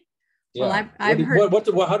me? Yeah. Well, I've heard...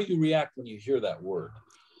 how do you react when you hear that word?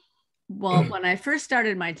 Well, when I first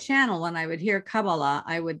started my channel, when I would hear Kabbalah,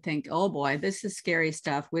 I would think, oh boy, this is scary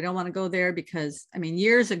stuff. We don't want to go there because, I mean,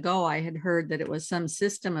 years ago, I had heard that it was some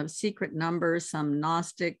system of secret numbers, some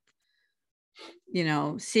Gnostic,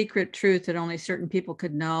 secret truth that only certain people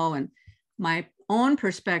could know. And my own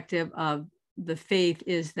perspective of the faith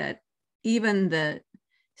is that even the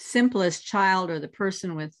simplest child or the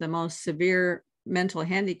person with the most severe mental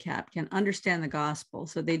handicap can understand the gospel.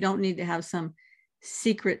 So they don't need to have some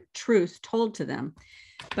secret truth told to them.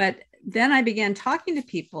 But then I began talking to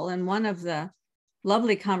people, and one of the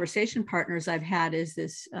lovely conversation partners I've had is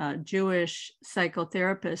this Jewish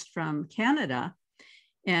psychotherapist from Canada.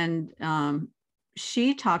 And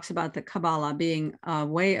she talks about the Kabbalah being a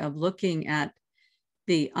way of looking at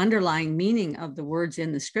the underlying meaning of the words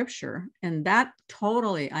in the scripture. And that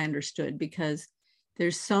totally I understood, because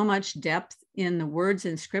there's so much depth in the words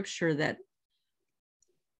in scripture that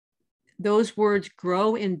those words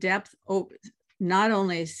grow in depth, not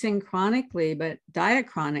only synchronically, but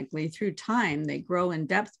diachronically through time. They grow in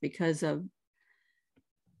depth because of,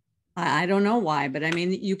 I don't know why, but I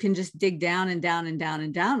mean, you can just dig down and down and down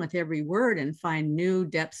and down with every word and find new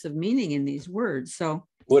depths of meaning in these words. So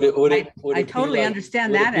I totally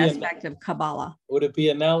understand that aspect of Kabbalah. Would it be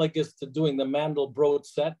analogous to doing the Mandelbrot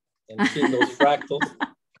set and seeing those fractals?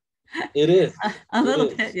 It is. A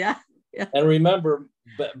little bit, yeah. And remember,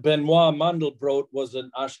 Benoit Mandelbrot was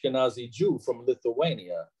an Ashkenazi Jew from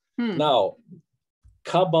Lithuania. Now,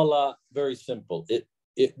 Kabbalah, very simple.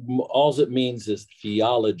 All it means is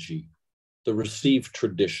theology, the received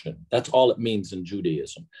tradition. That's all it means in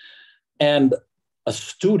Judaism. And a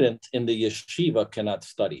student in the yeshiva cannot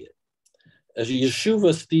study it. a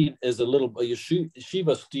yeshiva student is a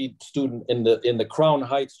yeshiva student in the Crown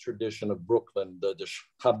Heights tradition of Brooklyn, the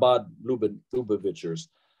Chabad Lubavitchers.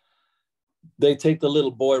 They take the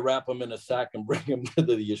little boy, wrap him in a sack, and bring him to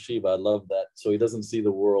the yeshiva. I love that. So he doesn't see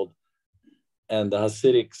the world. And the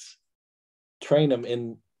Hasidics train him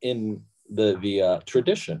in the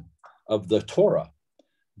tradition of the Torah,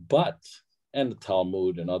 and the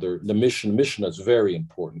Talmud and the Mishnah is very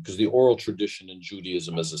important because the oral tradition in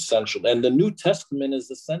Judaism is essential. And the New Testament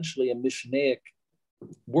is essentially a Mishnaic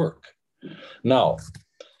work. Now,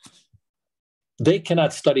 they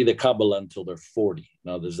cannot study the Kabbalah until they're 40.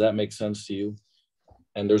 Now, does that make sense to you?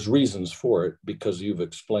 And there's reasons for it because you've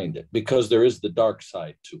explained it, because there is the dark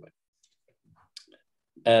side to it.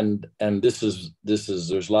 And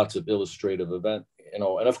there's lots of illustrative event, and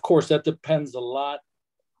of course that depends a lot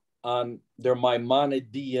on their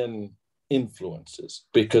Maimonidean influences,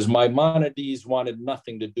 because Maimonides wanted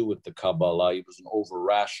nothing to do with the Kabbalah. He was an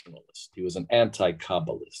over-rationalist. He was an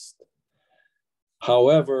anti-Kabbalist.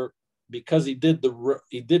 However, because he did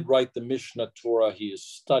write the Mishnah Torah, he is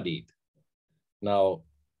studied. Now,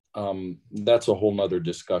 that's a whole nother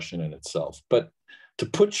discussion in itself. But to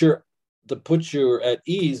put you at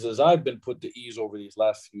ease, as I've been put to ease over these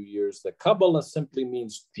last few years, that Kabbalah simply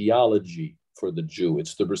means theology for the Jew.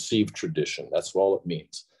 It's the received tradition. That's all it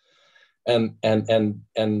means. And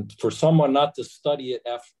for someone not to study it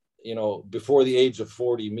after, before the age of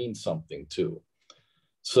 40 means something too.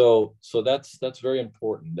 So that's very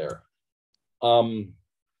important there.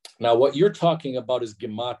 Now, what you're talking about is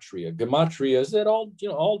gematria. Gematria is that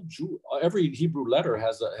every Hebrew letter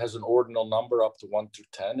has an ordinal number up to 1 to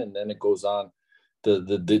 10, and then it goes on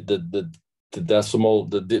the decimal,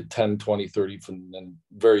 the 10, 20, 30, and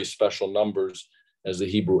very special numbers as the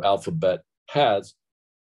Hebrew alphabet has.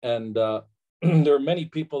 And there are many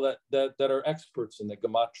people that are experts in the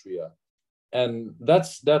gematria, and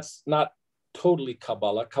that's not totally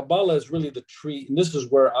Kabbalah. Kabbalah is really the tree, and this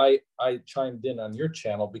is where I chimed in on your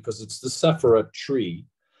channel, because it's the Sephirah tree.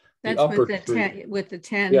 That's the upper with the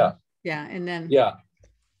 10. Yeah. Yeah. And then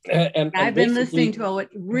and I've been listening to a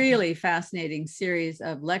really fascinating series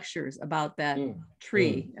of lectures about that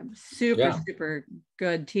tree. Super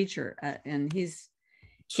good teacher. And he's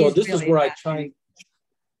this really is where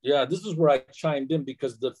this is where I chimed in,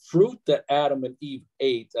 because the fruit that Adam and Eve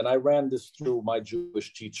ate, and I ran this through my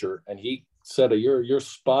Jewish teacher, and he said, you're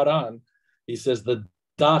spot on. He says the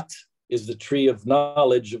dot is the tree of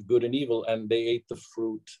knowledge of good and evil, and they ate the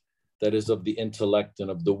fruit that is of the intellect and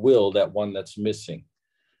of the will, that one that's missing.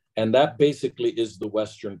 And that basically is the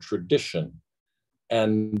Western tradition.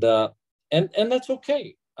 And that's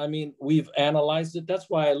okay. I mean, we've analyzed it. That's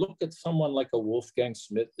why I look at someone like a Wolfgang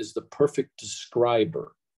Smith as the perfect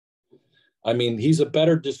describer. I mean, he's a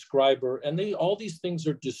better describer, and all these things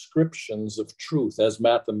are descriptions of truth, as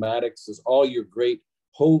mathematics, as all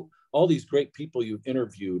these great people you've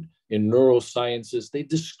interviewed in neurosciences, they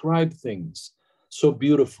describe things so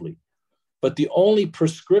beautifully. But the only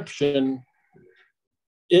prescription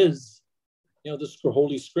is, the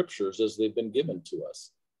Holy Scriptures as they've been given to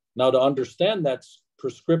us. Now, to understand that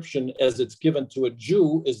prescription as it's given to a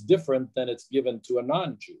Jew is different than it's given to a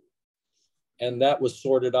non-Jew. And that was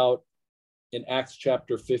sorted out in Acts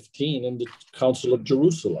chapter 15 in the Council of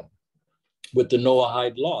Jerusalem with the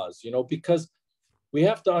Noahide laws, because we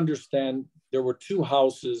have to understand there were two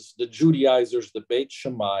houses, the Judaizers, the Beit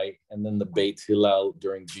Shammai, and then the Beit Hillel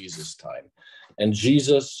during Jesus' time. And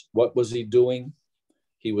Jesus, what was he doing?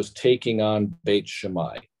 He was taking on Beit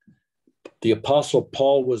Shammai. The Apostle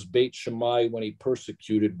Paul was Beit Shammai when he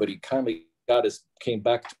persecuted, but he kind of came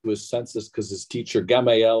back to his senses because his teacher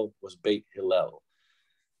Gamaliel was Beit Hillel.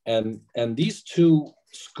 And these two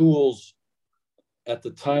schools at the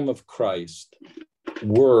time of Christ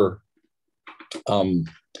were the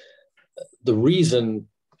reason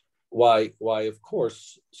why, of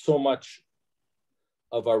course, so much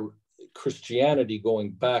of our Christianity going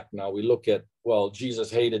back now, we look at, well, Jesus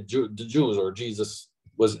hated the Jews, or Jesus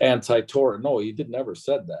was anti-Torah. No, he never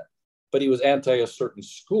said that. But he was anti a certain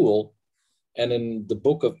school. And in the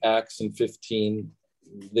book of Acts in 15,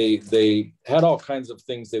 they had all kinds of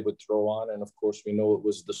things they would throw on. And of course, we know it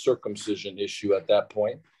was the circumcision issue at that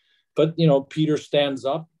point. But, Peter stands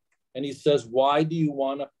up and he says, why do you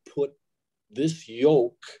want to put this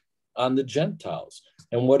yoke on the Gentiles?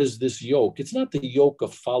 And what is this yoke? It's not the yoke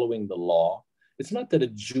of following the law. It's not that a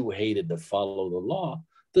Jew hated to follow the law.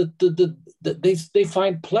 They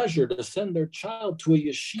find pleasure to send their child to a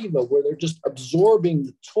yeshiva where they're just absorbing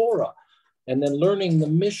the Torah and then learning the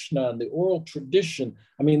Mishnah and the oral tradition.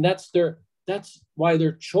 I mean, that's why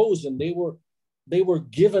they're chosen. They were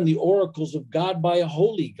given the oracles of God by a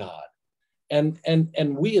holy God.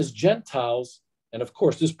 And we as Gentiles, and of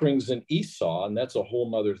course this brings in Esau, and that's a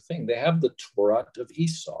whole nother thing. They have the Torah of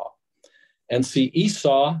Esau. And see,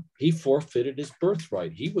 Esau, he forfeited his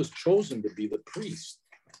birthright. He was chosen to be the priest,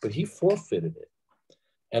 but he forfeited it.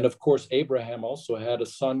 And of course, Abraham also had a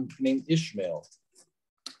son named Ishmael.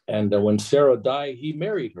 And when Sarah died, he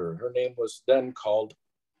married her. Her name was then called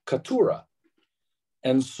Keturah.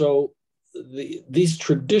 And so these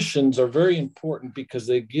traditions are very important because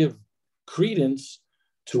they give credence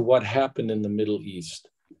to what happened in the Middle East.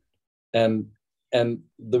 And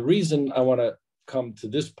the reason I want to come to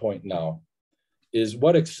this point now is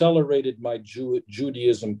what accelerated my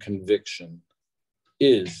Judaism conviction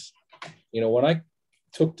is, when I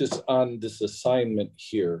took this assignment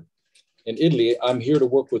here in Italy, I'm here to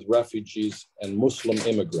work with refugees and Muslim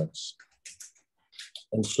immigrants.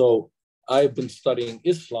 And so I've been studying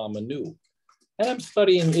Islam anew. And I'm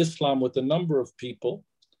studying Islam with a number of people.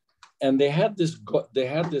 And they had this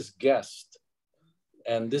guest.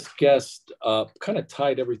 And this guest kind of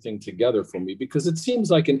tied everything together for me, because it seems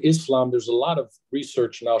like in Islam, there's a lot of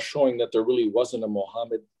research now showing that there really wasn't a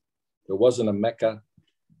Muhammad, there wasn't a Mecca.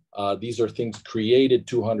 These are things created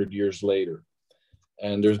 200 years later.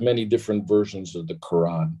 And there's many different versions of the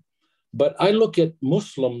Quran. But I look at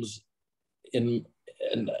Muslims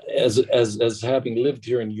as having lived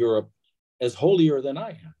here in Europe as holier than I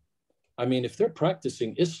am. I mean, if they're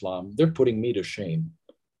practicing Islam, they're putting me to shame.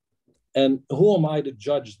 And who am I to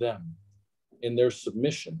judge them in their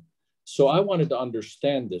submission? So I wanted to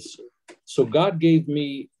understand this. So God gave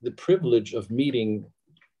me the privilege of meeting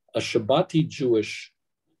a Shabbati Jewish.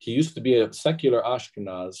 He used to be a secular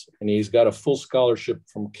Ashkenaz, and he's got a full scholarship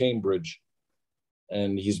from Cambridge.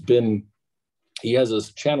 And he has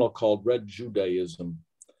a channel called Red Judaism.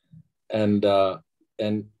 And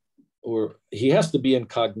he has to be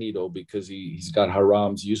incognito because he's got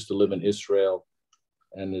harams. He used to live in Israel.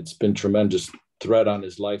 And it's been tremendous threat on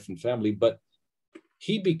his life and family. But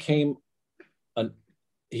he became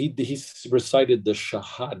he recited the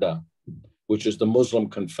Shahada, which is the Muslim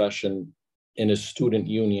confession, in his student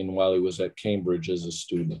union while he was at Cambridge as a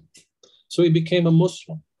student. So he became a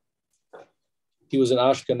Muslim. He was an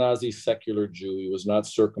Ashkenazi secular Jew. He was not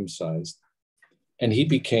circumcised. And he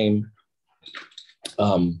became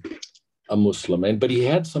a Muslim. But he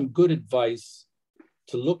had some good advice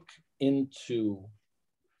to look into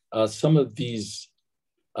some of these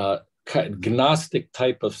Gnostic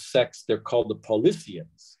type of sects. They're called the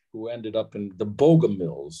Paulicians, who ended up in the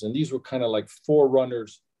Bogomils. And these were kind of like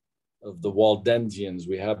forerunners of the Waldensians.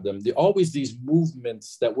 We have them. Always these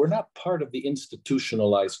movements that were not part of the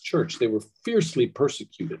institutionalized church. They were fiercely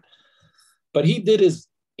persecuted. But he did his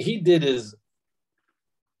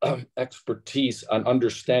expertise on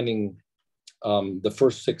understanding the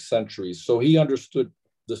first 6 centuries. So he understood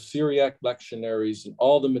the Syriac lectionaries and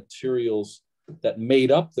all the materials that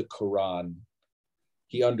made up the Quran.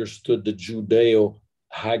 He understood the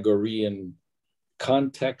Judeo-Hagarian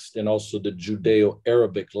context and also the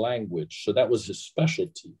Judeo-Arabic language. So that was his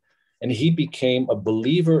specialty. And he became a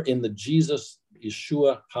believer in the Jesus,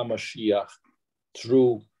 Yeshua HaMashiach,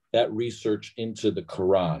 through that research into the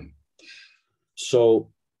Quran.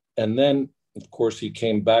 So, and then, of course, he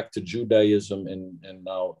came back to Judaism, and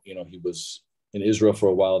now, he was in Israel for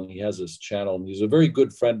a while, and he has his channel, and he's a very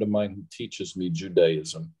good friend of mine who teaches me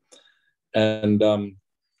Judaism. And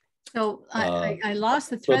so I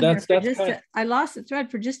lost the thread. I lost the thread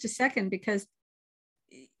for just a second, because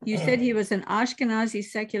you said he was an Ashkenazi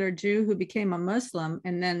secular Jew who became a Muslim,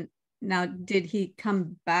 and then now did he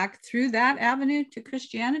come back through that avenue to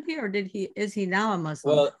Christianity, or is he now a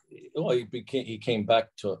Muslim? Well, he came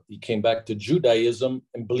back to Judaism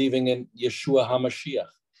and believing in Yeshua HaMashiach.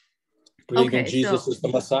 Believing Jesus is the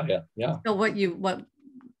Messiah. Yeah. So what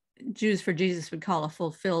Jews for Jesus would call a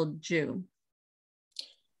fulfilled Jew.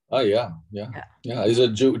 Oh yeah. He's a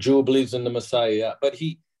Jew who believes in the Messiah. Yeah. But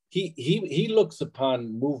he looks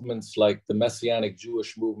upon movements like the Messianic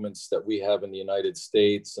Jewish movements that we have in the United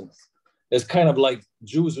States, and it's kind of like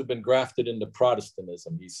Jews who've been grafted into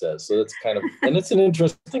Protestantism, he says. So that's kind of, and it's an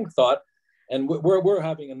interesting thought, and we're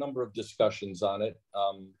having a number of discussions on it.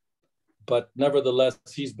 But nevertheless,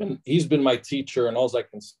 he's been my teacher, and all I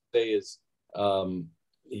can say is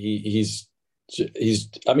he's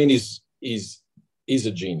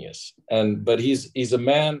a genius, but he's a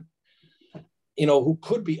man, who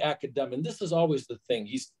could be academic. And this is always the thing.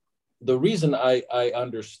 The reason I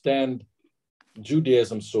understand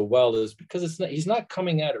Judaism so well is because he's not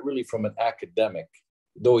coming at it really from an academic,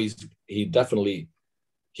 though he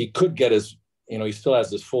could get his, he still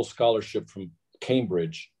has his full scholarship from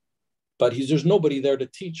Cambridge. But there's nobody there to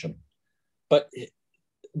teach him. But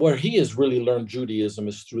where he has really learned Judaism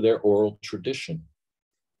is through their oral tradition.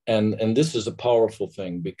 And this is a powerful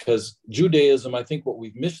thing, because Judaism, I think what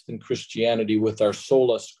we've missed in Christianity with our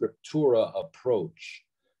sola scriptura approach,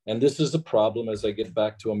 and this is a problem as I get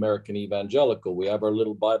back to American evangelical. We have our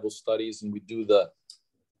little Bible studies and we do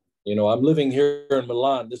I'm living here in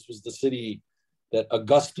Milan. This was the city that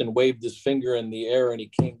Augustine waved his finger in the air and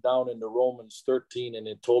he came down into Romans 13 and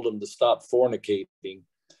it told him to stop fornicating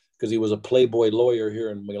because he was a playboy lawyer here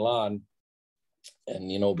in Milan.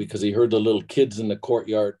 And, because he heard the little kids in the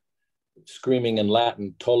courtyard screaming in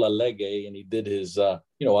Latin, tolla lege, and he did his,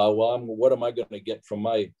 what am I going to get from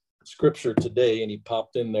my scripture today? And he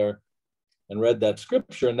popped in there and read that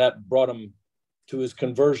scripture, and that brought him to his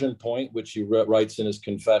conversion point, which he writes in his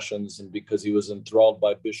Confessions, and because he was enthralled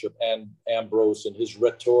by Bishop Ambrose and his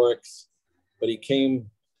rhetorics. But he came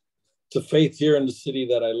to faith here in the city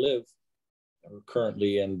that I live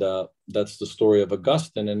currently, and that's the story of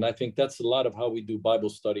Augustine. And I think that's a lot of how we do Bible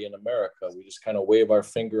study in America. We just kind of wave our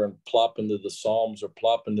finger and plop into the Psalms or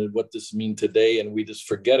plop into what this means today, and we just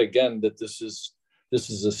forget again that this is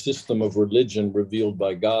a system of religion revealed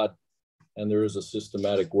by God, and there is a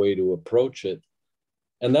systematic way to approach it.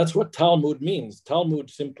 And that's what Talmud means.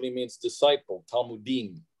 Talmud simply means disciple,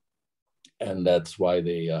 Talmudim. And that's why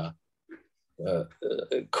they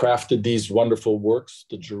crafted these wonderful works,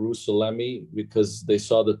 the Jerusalemi, because they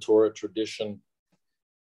saw the Torah tradition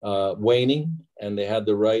waning, and they had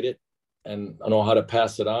to write it and know how to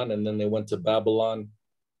pass it on. And then they went to Babylon,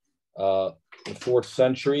 the 4th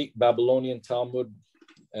century, Babylonian Talmud.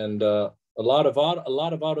 And a lot of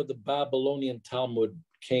out of the Babylonian Talmud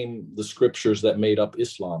came the scriptures that made up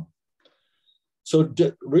Islam. So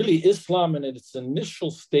really, Islam in its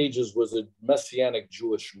initial stages was a Messianic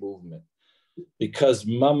Jewish movement, because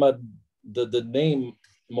the name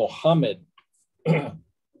Muhammad, there's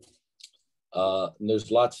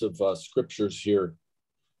lots of scriptures here,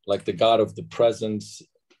 like the God of the presence,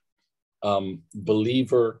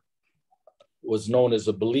 believer, was known as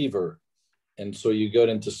a believer. And so you get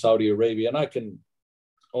into Saudi Arabia, and I can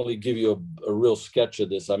only give you a real sketch of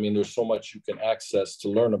this. I mean, there's so much you can access to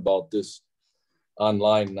learn about this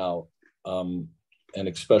online now, and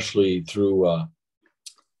especially through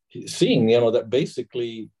seeing, that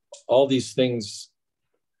basically all these things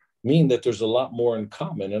mean that there's a lot more in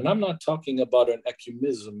common. And I'm not talking about an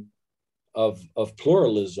ecumenism of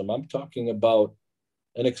pluralism. I'm talking about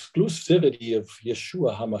an exclusivity of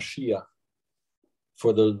Yeshua HaMashiach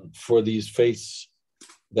for these faiths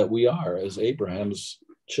that we are as Abraham's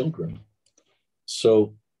children.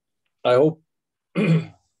 So I hope.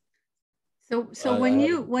 So when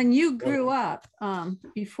you grew up,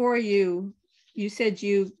 before you said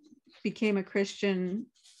you became a Christian,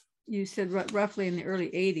 you said roughly in the early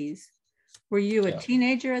 80s. Were you a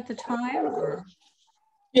teenager at the time? Or?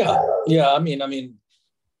 Yeah. I mean.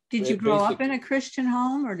 Did you grow up in a Christian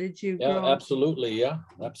home, or did you? Yeah, absolutely. Yeah.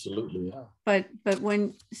 But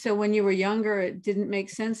when you were younger, it didn't make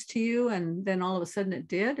sense to you, and then all of a sudden it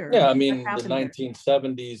did, or? Yeah, I mean, the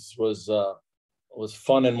 1970s was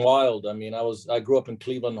fun and wild. I mean, I grew up in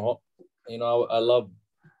Cleveland. I loved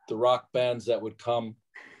the rock bands that would come.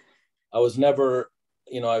 I was never,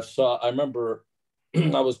 I remember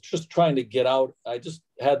I was just trying to get out. I just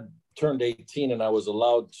had turned 18 and I was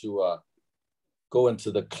allowed to go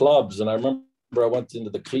into the clubs. And I remember I went into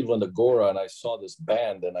the Cleveland Agora and I saw this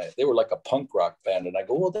band, and they were like a punk rock band. And I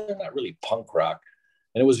go, well, they're not really punk rock.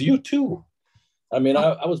 And it was U2. I mean,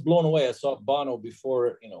 I was blown away. I saw Bono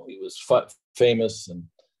before, he was famous. And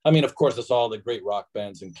I mean, of course, I saw all the great rock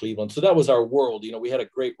bands in Cleveland. So that was our world. We had a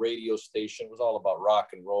great radio station. It was all about rock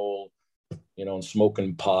and roll, and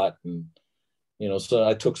smoking pot. And, so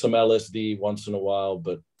I took some LSD once in a while.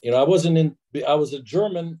 But, I was a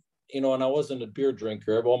German, and I wasn't a beer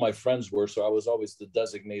drinker. All my friends were. So I was always the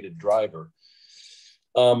designated driver.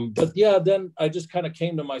 But yeah, then I just kind of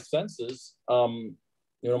came to my senses.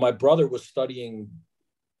 My brother was studying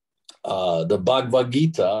the Bhagavad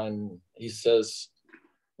Gita, and he says,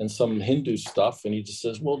 and some Hindu stuff, and he just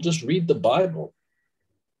says, well, just read the Bible.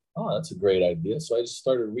 Oh, that's a great idea. So I just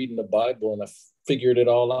started reading the Bible, and I figured it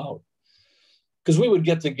all out. Because we would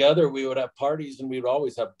get together, we would have parties, and we would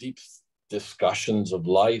always have deep discussions of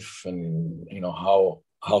life and,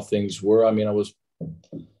 how things were. I mean,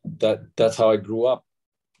 that's how I grew up.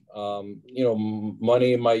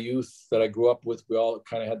 Money in my youth that I grew up with, we all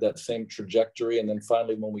kind of had that same trajectory. And then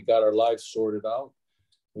finally, when we got our lives sorted out,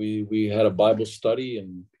 we had a Bible study,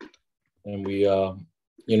 and we,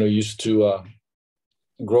 used to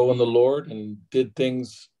grow in the Lord, and did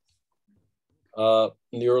things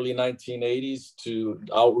in the early 1980s to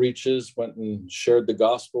outreaches, went and shared the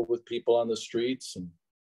gospel with people on the streets. And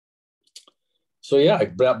so yeah,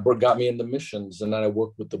 that got me into missions, and then I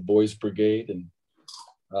worked with the Boys Brigade, and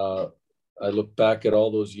I look back at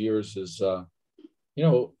all those years as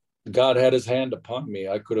God had his hand upon me.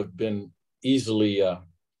 I could have been easily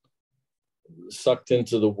sucked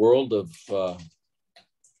into the world of,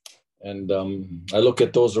 I look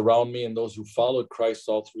at those around me and those who followed Christ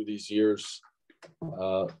all through these years,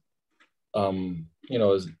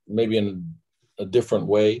 as maybe in a different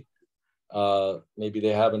way. Maybe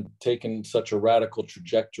they haven't taken such a radical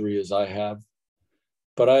trajectory as I have,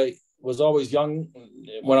 but I was always young.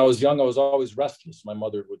 When I was young, I was always restless, my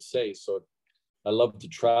mother would say. So I loved to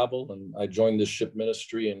travel, and I joined the ship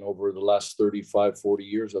ministry. And over the last 35, 40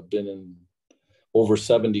 years, I've been in over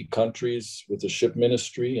 70 countries with the ship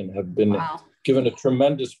ministry, and have been given a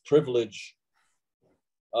tremendous privilege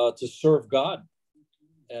to serve God,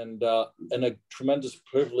 and a tremendous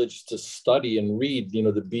privilege to study and read,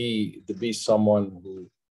 to be someone who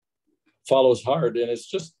follows hard. And it's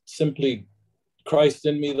just simply Christ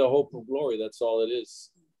in me, the hope of glory. That's all it is.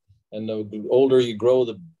 And the older you grow,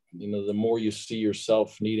 the more you see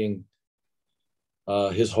yourself needing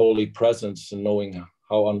his holy presence and knowing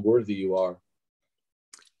how unworthy you are.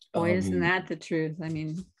 Boy, isn't that the truth? I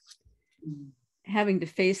mean, having to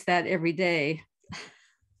face that every day.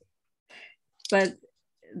 But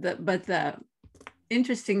the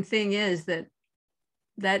interesting thing is that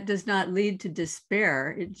does not lead to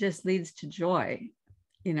despair. It just leads to joy,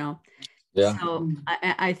 Yeah. So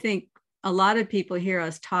I think a lot of people hear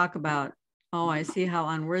us talk about, oh, I see how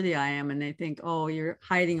unworthy I am. And they think, oh, you're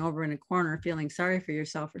hiding over in a corner, feeling sorry for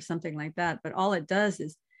yourself or something like that. But all it does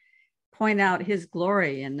is point out his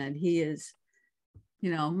glory, and that he is,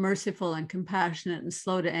 merciful and compassionate and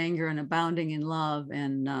slow to anger and abounding in love,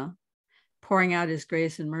 and pouring out his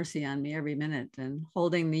grace and mercy on me every minute, and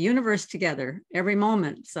holding the universe together every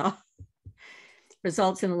moment. So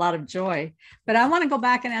results in a lot of joy. But I want to go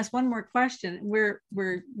back and ask one more question.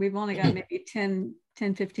 We've only got maybe 10,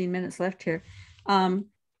 15 minutes left here.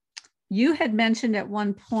 You had mentioned at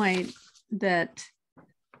one point that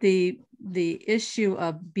the issue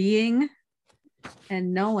of being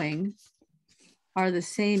and knowing are the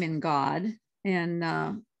same in God.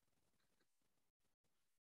 And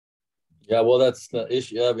yeah, well, that's the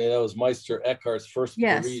issue. I mean, that was Meister Eckhart's first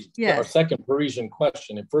or second Parisian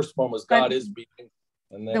question. The first one was God is being.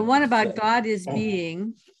 And then the one about God is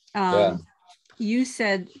being, you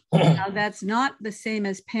said that's not the same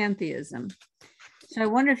as pantheism. So I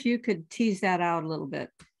wonder if you could tease that out a little bit.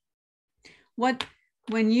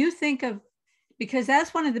 When you think of, because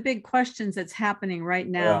that's one of the big questions that's happening right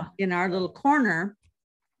now in our little corner.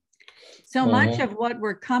 So much of what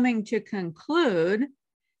we're coming to conclude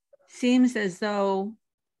seems as though,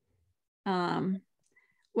 when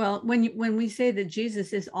we say that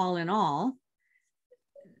Jesus is all in all,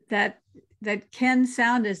 that can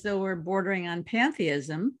sound as though we're bordering on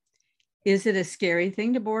pantheism. Is it a scary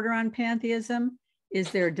thing to border on pantheism? Is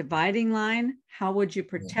there a dividing line? How would you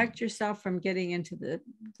protect yourself from getting into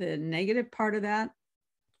the negative part of that?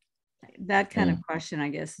 That kind of question, I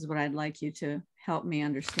guess, is what I'd like you to help me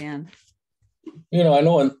understand. I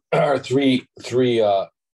know in our three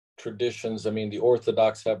traditions, I mean, the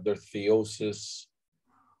Orthodox have their theosis.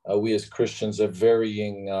 We as Christians have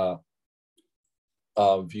varying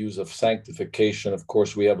views of sanctification. Of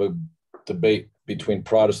course, we have a debate between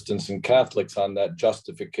Protestants and Catholics on that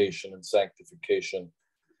justification and sanctification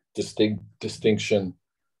distinction.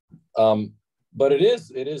 But it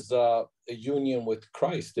is a union with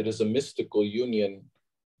Christ. It is a mystical union.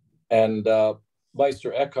 And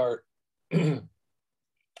Meister Eckhart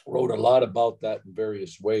wrote a lot about that in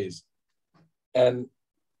various ways.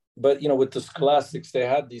 But with the scholastics, they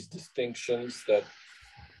had these distinctions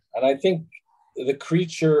and I think the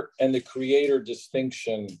creature and the creator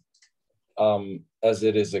distinction, as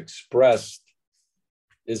it is expressed,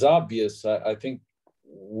 is obvious. I think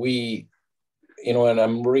we, and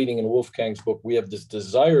I'm reading in Wolfgang's book, we have this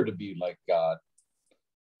desire to be like God.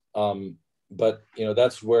 But,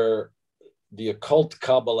 that's where the occult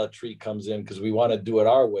Kabbalah tree comes in, because we want to do it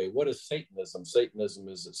our way. What is Satanism? Satanism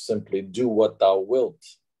is simply do what thou wilt,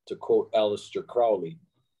 to quote Aleister Crowley.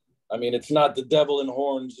 I mean, it's not the devil in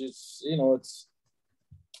horns.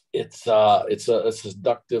 It's a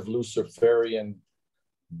seductive Luciferian,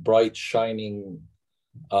 bright, shining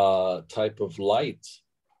type of light.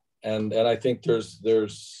 And I think there's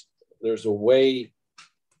a way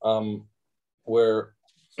where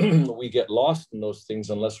we get lost in those things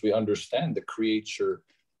unless we understand the creature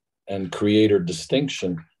and creator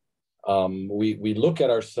distinction. We look at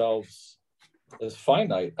ourselves as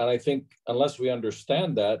finite. And I think unless we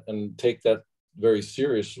understand that and take that very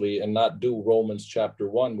seriously and not do Romans chapter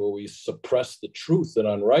 1, where we suppress the truth and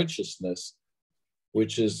unrighteousness,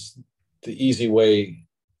 which is the easy way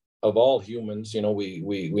of all humans. You know,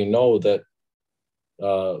 we know that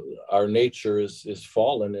our nature is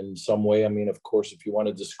fallen in some way. I mean, of course, if you want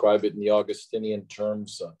to describe it in the Augustinian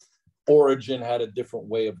terms, Origen had a different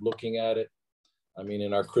way of looking at it. I mean,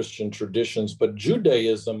 in our Christian traditions, but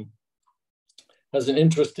Judaism has an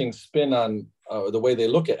interesting spin on the way they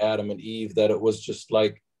look at Adam and Eve, that it was just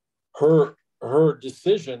like her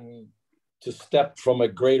decision to step from a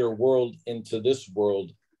greater world into this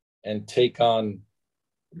world and take on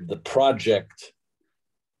the project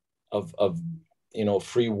of you know,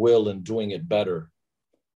 free will and doing it better.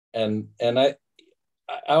 And I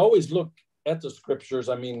always look at the scriptures.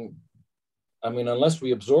 I mean, unless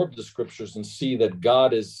we absorb the scriptures and see that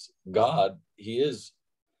God is God, he is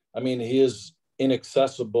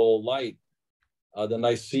inaccessible light. The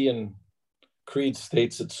Nicene Creed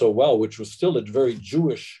states it so well, which was still a very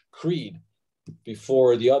Jewish creed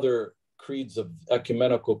before the other creeds of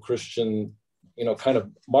ecumenical Christian, you know, kind of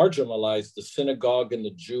marginalized the synagogue and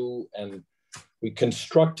the Jew, and we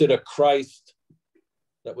constructed a Christ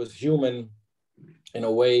that was human in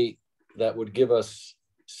a way that would give us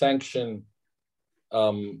sanction,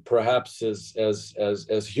 perhaps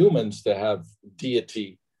as humans, to have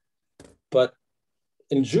deity. But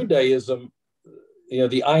in Judaism, you know,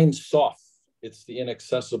 the Ein Sof, it's the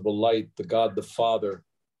inaccessible light, the God the Father,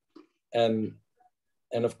 and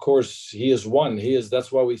of course he is one. He is.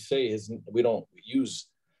 That's why we say we don't use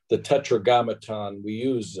the Tetragrammaton. We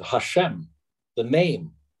use Hashem, the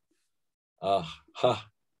name,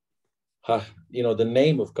 you know, the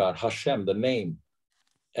name of God, Hashem, the name,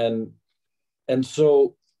 and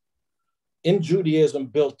so in Judaism,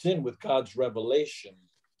 built in with God's revelation,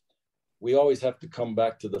 we always have to come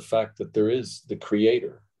back to the fact that there is the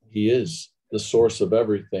Creator. He is the source of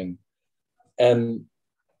everything. And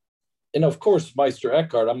of course, Meister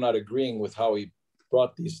Eckhart, I'm not agreeing with how he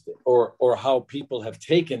brought these things, or how people have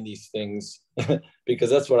taken these things, because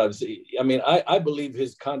that's what I was, I mean, I believe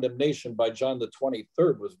his condemnation by John the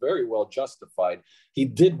 23rd was very well justified. He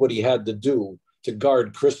did what he had to do to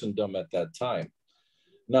guard Christendom at that time.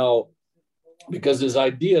 Now, because his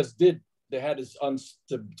ideas they had this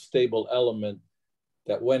unstable element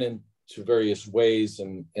that went into various ways,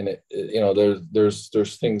 and it, you know,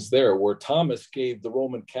 there's things there where Thomas gave the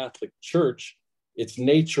Roman Catholic Church its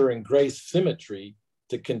nature and grace symmetry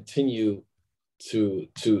to continue to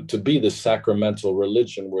be the sacramental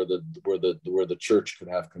religion where the church could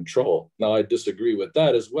have control. Now, I disagree with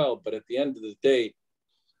that as well, but at the end of the day,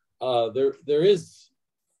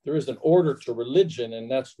 there is an order to religion,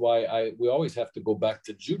 and that's why we always have to go back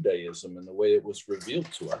to Judaism and the way it was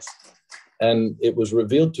revealed to us. And it was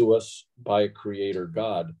revealed to us by a creator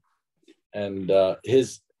God. And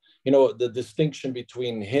his, you know, the distinction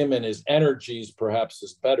between him and his energies perhaps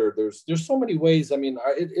is better. There's so many ways. I mean,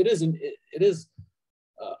 it is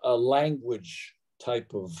a language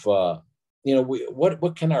type of, you know,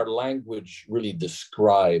 what can our language really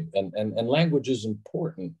describe? And language is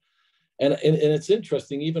important. And it's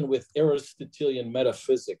interesting, even with Aristotelian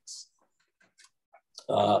metaphysics,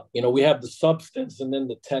 you know, we have the substance and then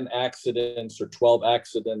the 10 accidents or 12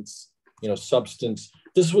 accidents, you know, substance.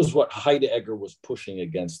 This was what Heidegger was pushing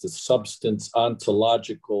against, the substance,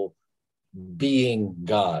 ontological being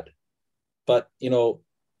God. But, you know,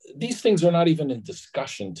 these things are not even in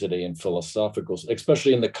discussion today in philosophical,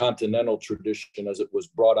 especially in the continental tradition as it was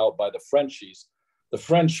brought out by the Frenchies. The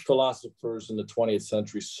French philosophers in the 20th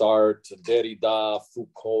century, Sartre, Derrida,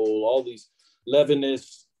 Foucault, all these,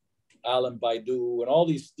 Levinas, Alain Baidu, and all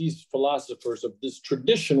these philosophers of this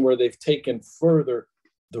tradition where they've taken further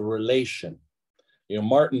the relation. You know,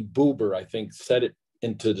 Martin Buber, I think, set it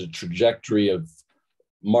into the trajectory of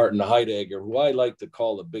Martin Heidegger, who I like to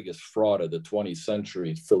call the biggest fraud of the 20th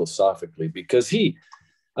century philosophically, because he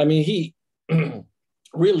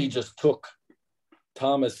really just took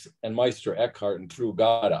Thomas and Meister Eckhart and threw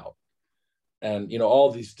God out. And, you know, all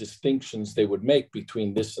these distinctions they would make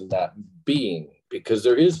between this and that being, because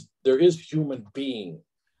there is human being,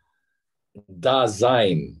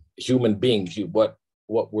 Dasein, human being, what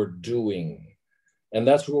we're doing. And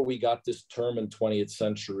that's where we got this term in 20th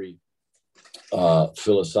century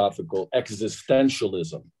philosophical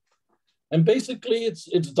existentialism. And basically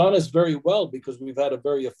it's done us very well because we've had a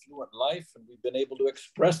very affluent life and we've been able to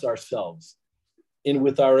express ourselves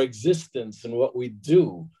with our existence and what we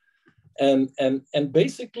do. And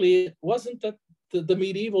basically it wasn't that the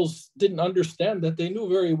medievals didn't understand that. They knew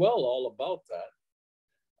very well all about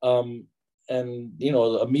that. And, you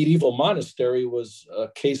know, a medieval monastery was a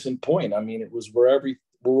case in point. I mean, it was where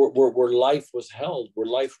where life was held, where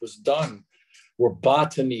life was done, where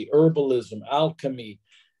botany, herbalism, alchemy,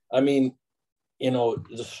 I mean,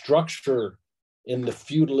 the structure in the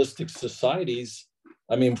feudalistic societies.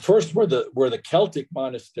 I mean, first were the Celtic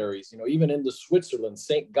monasteries, even into Switzerland,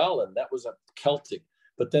 St. Gallen, that was a Celtic,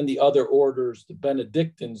 but then the other orders, the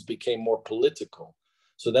Benedictines, became more political.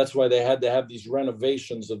 So that's why they had to have these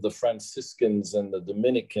renovations of the Franciscans and the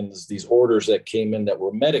Dominicans, these orders that came in that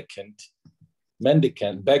were mendicant,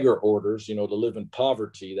 beggar orders, to live in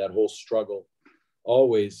poverty, that whole struggle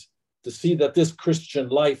always, to see that this Christian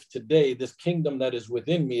life today, this kingdom that is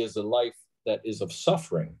within me, is a life that is of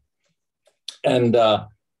suffering. And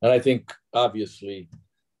I think, obviously,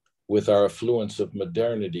 with our affluence of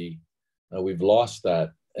modernity, we've lost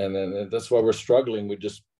that. And then that's why we're struggling. We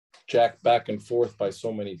just jack back and forth by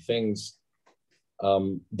so many things.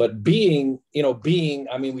 But being,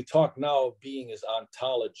 I mean, we talk now of being as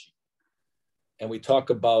ontology. And we talk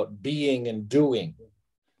about being and doing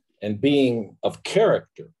and being of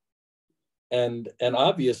character. And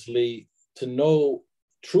obviously, to know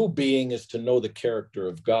true being is to know the character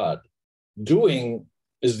of God. Doing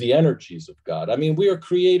is the energies of God. I mean, we are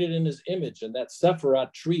created in his image, and that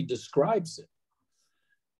Sephiroth tree describes it.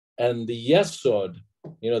 And the Yesod,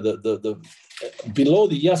 the below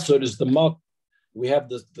the Yesod is the Malk. We have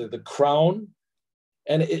the crown,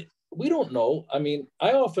 and we don't know. I mean,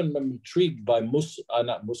 I often am intrigued by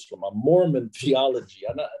Mormon theology.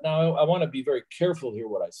 Now, I want to be very careful here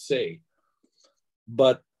what I say,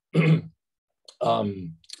 but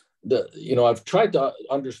I've tried to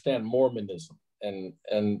understand Mormonism and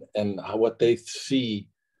how what they see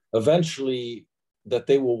eventually, that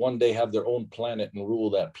they will one day have their own planet and rule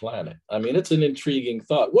that planet. I mean, it's an intriguing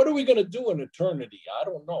thought. What are we going to do in eternity? I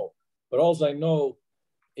don't know. But all I know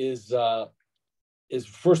is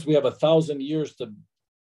first we have 1,000 years to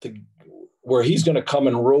where he's going to come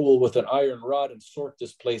and roll with an iron rod and sort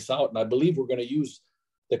this place out. And I believe we're going to use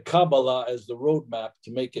the Kabbalah as the roadmap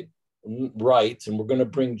to make it right. And we're going to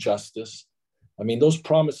bring justice. I mean, those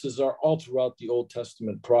promises are all throughout the Old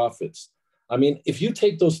Testament prophets. I mean, if you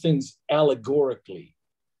take those things allegorically,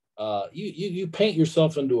 you paint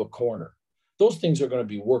yourself into a corner. Those things are going to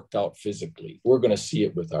be worked out physically. We're going to see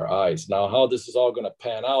it with our eyes. Now, how this is all going to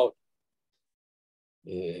pan out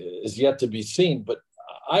is yet to be seen. But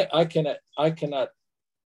I cannot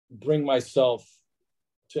bring myself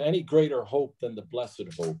to any greater hope than the blessed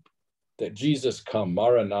hope that Jesus come,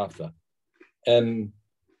 Maranatha, and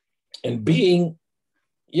being.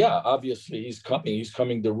 Yeah, obviously he's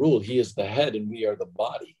coming to rule. He is the head and we are the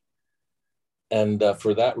body. And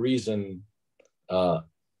for that reason, I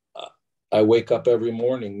wake up every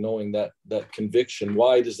morning knowing that conviction.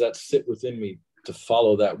 Why does that sit within me to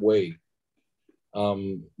follow that way?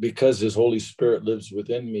 Because his Holy Spirit lives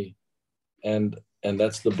within me. And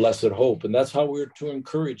that's the blessed hope. And that's how we're to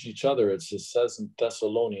encourage each other. It says in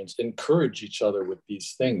Thessalonians, encourage each other with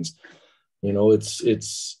these things.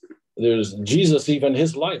 There's Jesus, even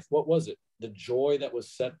his life. What was it? The joy that was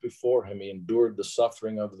set before him. He endured the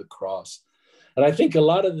suffering of the cross. And I think a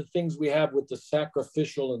lot of the things we have with the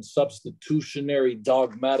sacrificial and substitutionary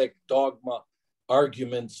dogma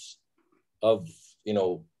arguments of,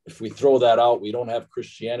 if we throw that out, we don't have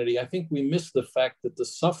Christianity. I think we miss the fact that the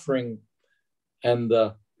suffering and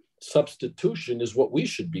the substitution is what we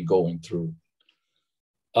should be going through.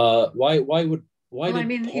 Paul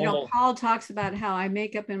talks about how I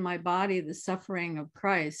make up in my body the suffering of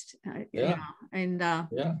Christ. I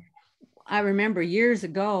remember years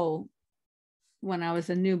ago when I was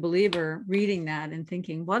a new believer reading that and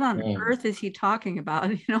thinking, what on earth is he talking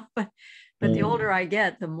about? But the older I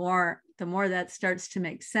get, the more that starts to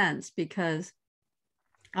make sense, because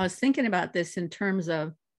I was thinking about this in terms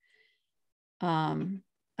of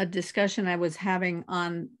a discussion I was having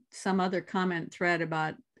on some other comment thread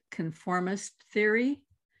about conformist theory,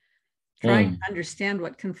 trying to understand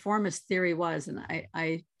what conformist theory was. And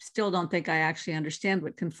I still don't think I actually understand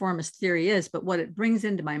what conformist theory is, but what it brings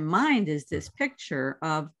into my mind is this picture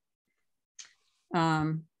of,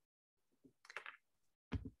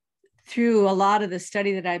 through a lot of the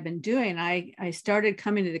study that I've been doing, I started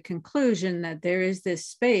coming to the conclusion that there is this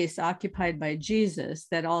space occupied by Jesus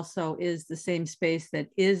that also is the same space that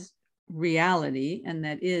is reality, and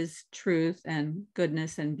that is truth and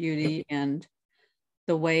goodness and beauty and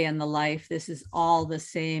the way and the life. This is all the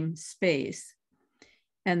same space,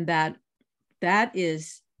 and that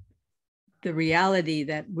is the reality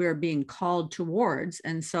that we're being called towards.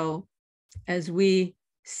 And so as we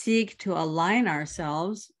seek to align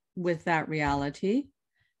ourselves with that reality,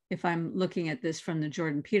 if I'm looking at this from the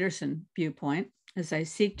Jordan Peterson viewpoint, as I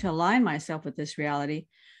seek to align myself with this reality,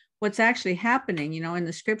 what's actually happening. You know, in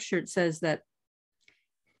the scripture, it says that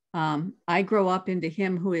I grow up into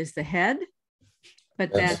him who is the head,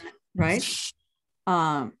 but then, right?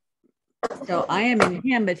 So I am in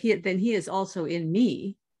him, but then he is also in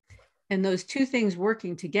me. And those two things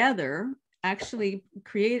working together actually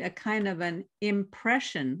create a kind of an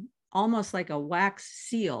impression, almost like a wax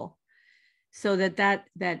seal, so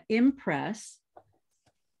that impress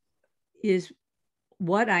is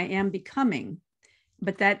what I am becoming.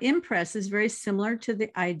 But that impress is very similar to the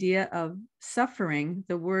idea of suffering.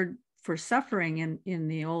 The word for suffering in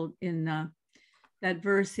that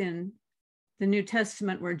verse in the New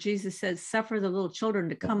Testament where Jesus says, "Suffer the little children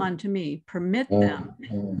to come unto me, permit them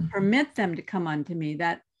to come unto me."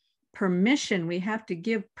 That permission, we have to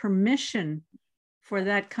give permission for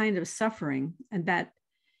that kind of suffering, and that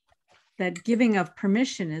giving of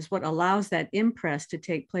permission is what allows that impress to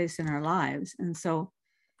take place in our lives. And so,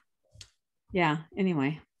 yeah,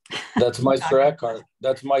 anyway. That's Meister Eckhart.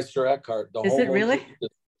 That's Meister Eckhart. Is it really?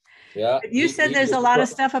 Yeah. But you said there's a lot of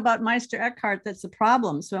stuff about Meister Eckhart that's a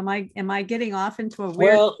problem. So am I getting off into a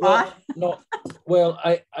weird spot? No. Well,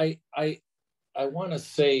 I want to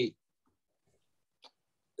say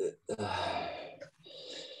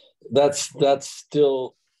that's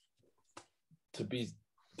still to be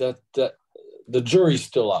that the jury's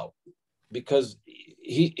still out, because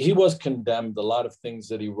he was condemned. A lot of things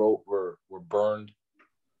that he wrote were burned.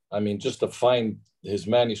 I mean, just to find his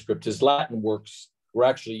manuscript, his Latin works were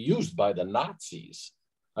actually used by the Nazis.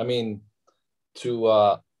 I mean,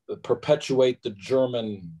 to perpetuate the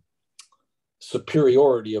German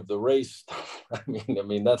superiority of the race. I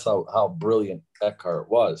mean, that's how brilliant Eckhart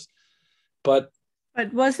was. But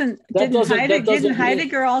didn't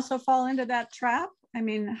Heidegger also fall into that trap? I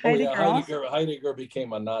mean, Heidegger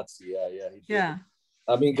became a Nazi. Yeah, he did. Yeah.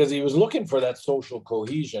 I mean, because he was looking for that social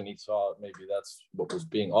cohesion. He saw maybe that's what was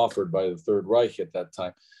being offered by the Third Reich at that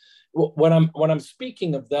time. When I'm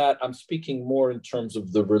speaking of that, I'm speaking more in terms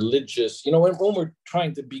of the religious. You know, when we're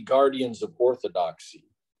trying to be guardians of Orthodoxy,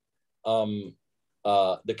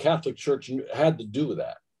 the Catholic Church had to do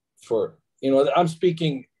that. For, you know,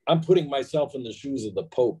 I'm putting myself in the shoes of the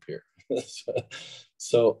Pope here.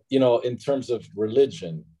 So, you know, in terms of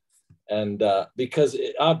religion, and because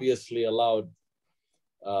it obviously allowed.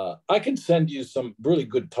 I can send you some really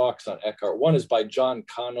good talks on Eckhart. One is by John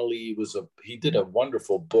Connolly. He did a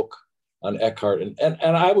wonderful book on Eckhart. And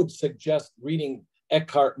I would suggest reading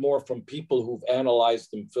Eckhart more from people who've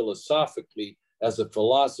analyzed him philosophically as a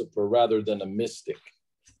philosopher rather than a mystic,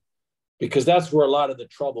 because that's where a lot of the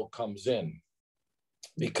trouble comes in.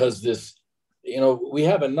 Because we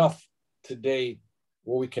have enough today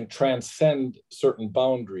where we can transcend certain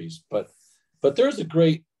boundaries. But there's a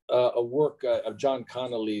great a work of John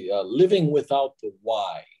Connolly, Living Without the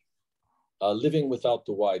Why. Living Without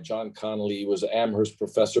the Why. John Connolly was an Amherst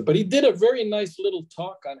professor, but he did a very nice little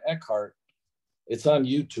talk on Eckhart. It's on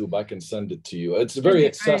YouTube. I can send it to you. It's very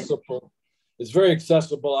accessible. It's very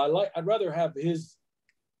accessible. I'd rather have his,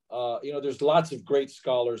 there's lots of great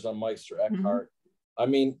scholars on Meister Eckhart. Mm-hmm. I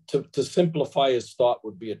mean, to simplify his thought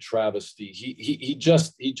would be a travesty. He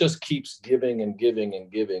just keeps giving and giving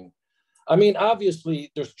and giving. I mean,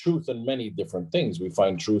 obviously, there's truth in many different things. We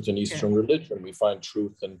find truth in Eastern religion. We find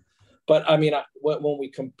truth but I mean, when we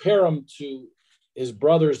compare him to his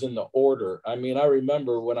brothers in the order, I mean, I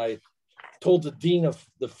remember when I told the dean of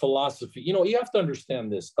the philosophy, you have to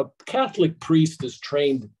understand this. A Catholic priest is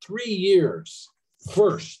trained 3 years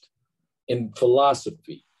first in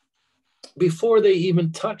philosophy before they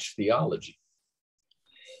even touch theology.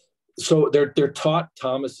 So they're taught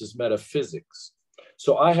Thomas's metaphysics.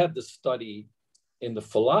 So I had to study in the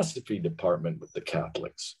philosophy department with the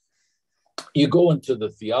Catholics. You go into the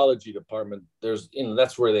theology department,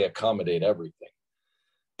 that's where they accommodate everything.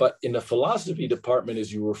 But in the philosophy department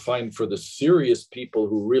is you find for the serious people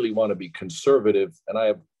who really want to be conservative, and I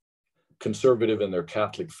have conservative in their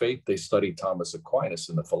Catholic faith, they study Thomas Aquinas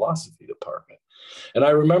in the philosophy department. And I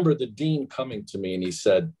remember the dean coming to me and he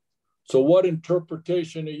said, "So what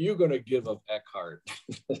interpretation are you going to give of Eckhart?"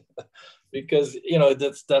 Because,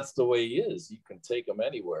 that's the way he is. You can take him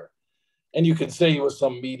anywhere. And you could say he was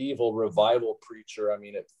some medieval revival preacher. I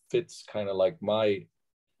mean, it fits kind of like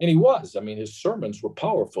and he was. I mean, his sermons were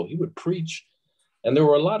powerful. He would preach. And there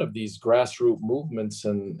were a lot of these grassroots movements.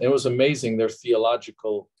 And it was amazing, their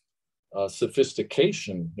theological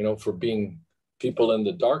sophistication, for being people in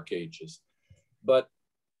the Dark Ages. But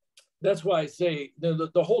that's why I say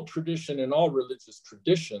the whole tradition and all religious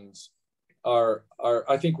traditions are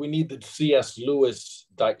I think we need the C.S. Lewis,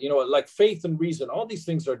 like faith and reason. All these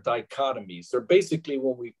things are dichotomies. They're basically,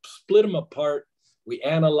 when we split them apart, we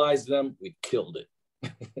analyze them, we killed it.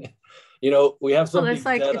 You know, we have Well, something.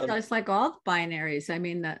 it's like all binaries. I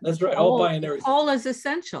mean, that's right. All binaries. The pole is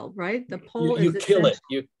essential, right? The pole you is kill essential.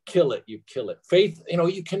 it. You kill it. Faith, you know,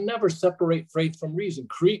 you can never separate faith from reason.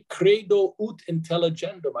 Credo ut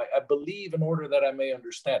intelligendum. I believe in order that I may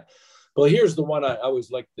understand. Well, here's the one I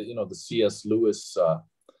always like, the C.S. Lewis.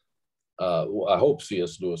 I hope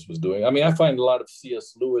C.S. Lewis was doing. I mean, I find a lot of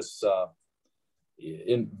C.S. Lewis.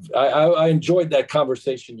 I enjoyed that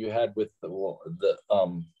conversation you had with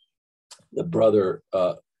the brother,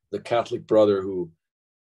 the Catholic brother who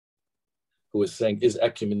was saying, is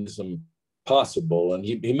ecumenism possible? And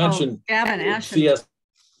he mentioned Gavin Ashenden. C.S.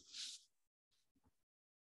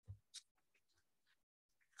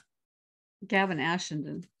 Gavin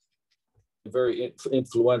Ashenden, a very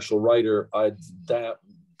influential writer,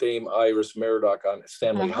 Dame Iris Merodach on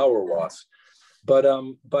Stanley Hauerwas.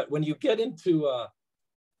 But when you get into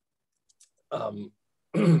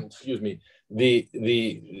excuse me, the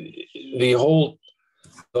whole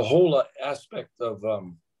aspect of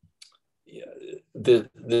of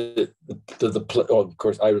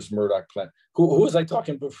course, Iris Murdoch plan. Who was I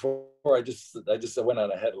talking before? I just went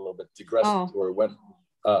on ahead a little bit, digressed or went.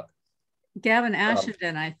 Gavin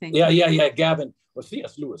Ashenden, I think. Yeah. Gavin. Well,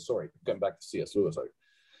 C.S. Lewis. Sorry, getting back to C.S. Lewis.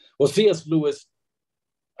 Well, C.S. Lewis.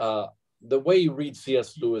 The way you read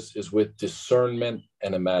C.S. Lewis is with discernment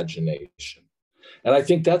and imagination, and I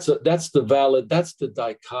think that's the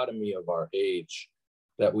dichotomy of our age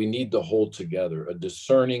that we need to hold together: a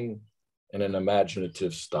discerning and an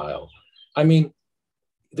imaginative style. I mean,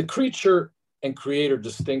 the creature and creator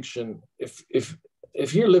distinction.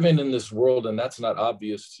 If you're living in this world and that's not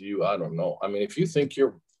obvious to you, I don't know. I mean, if you think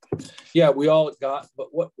we all got, but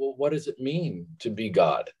what does it mean to be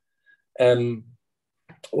God? And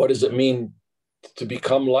what does it mean to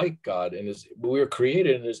become like God? And we're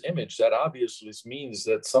created in his image. That obviously means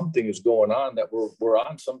that something is going on, that we're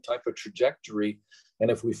on some type of trajectory. And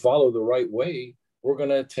if we follow the right way, we're going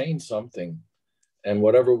to attain something. And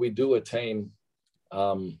whatever we do attain,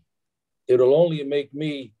 it'll only make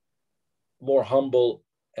me more humble.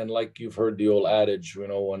 And like you've heard the old adage,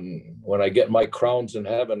 when I get my crowns in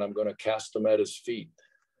heaven, I'm going to cast them at his feet.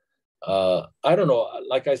 I don't know.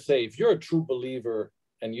 Like I say, if you're a true believer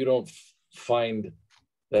and you don't find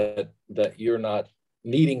that you're not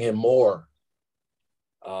needing him more,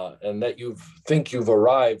 and that you think you've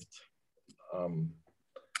arrived,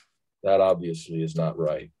 that obviously is not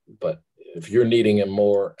right. But if you're needing him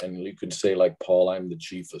more, and you could say, like Paul, I'm the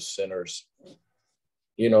chief of sinners.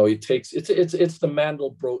 It's the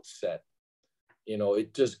Mandelbrot set.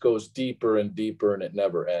 It just goes deeper and deeper, and it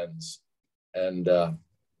never ends. And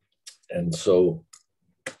so,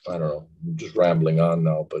 I don't know. I'm just rambling on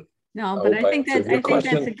now, but I think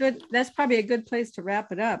that's probably a good place to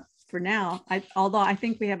wrap it up for now. Although I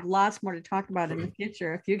think we have lots more to talk about in the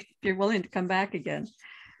future if you're willing to come back again.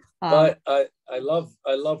 But I love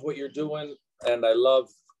what you're doing, and I love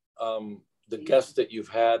the guests that you've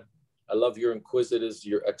had. I love your inquisitiveness,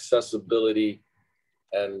 your accessibility,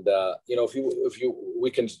 and I'd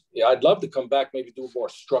love to come back, maybe do a more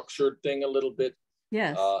structured thing a little bit.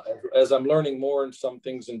 Yes. As I'm learning more in some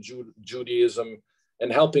things in Judaism,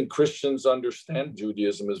 and helping Christians understand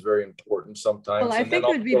Judaism is very important sometimes. Well, I think it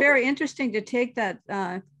would be very interesting to take that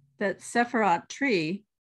Sephirot tree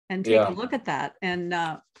and take a look at that. And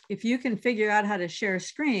if you can figure out how to share a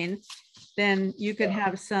screen, then you could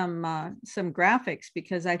have some graphics,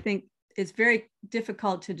 because I think it's very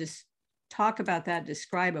difficult to just talk about that,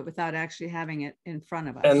 describe it without actually having it in front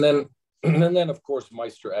of us. And then of course,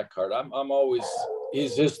 Meister Eckhart. I'm always,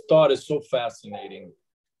 his thought is so fascinating,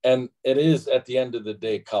 and it is at the end of the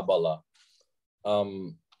day Kabbalah.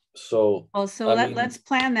 Let's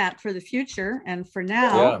plan that for the future. And for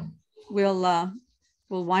now, we'll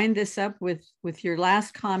wind this up with your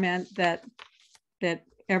last comment that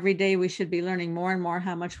every day we should be learning more and more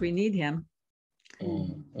how much we need him.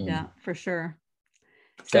 Yeah, for sure.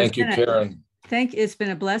 So thank you, Karen. It's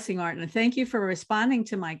been a blessing, Art, and thank you for responding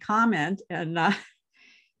to my comment and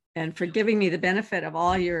for giving me the benefit of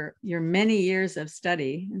all your many years of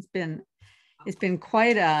study. It's been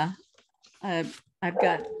quite I've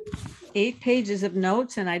got 8 pages of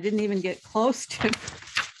notes, and I didn't even get close to.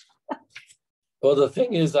 Well, the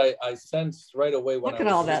thing is, I sensed right away when look at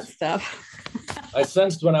all that stuff. I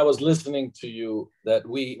sensed when I was listening to you that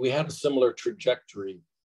we had a similar trajectory,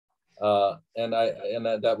 and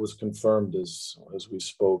that was confirmed as we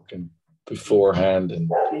spoke and beforehand.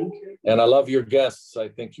 And I love your guests. I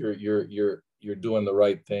think you're doing the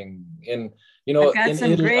right thing. And I've got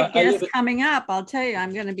some great guests coming up. I'll tell you,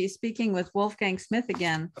 I'm going to be speaking with Wolfgang Smith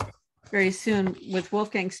again very soon with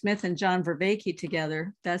Wolfgang Smith and John Vervaeke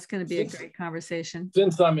together. That's going to be a great conversation.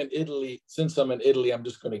 Since I'm in Italy, I'm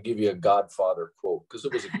just going to give you a Godfather quote, because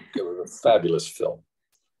it was a fabulous film.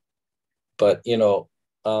 But, you know,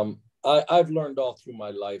 I've learned all through my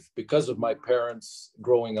life, because of my parents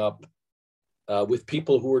growing up with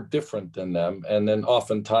people who were different than them. And then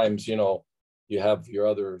oftentimes, you know, you have your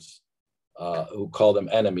others who call them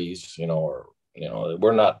enemies, you know, or, you know,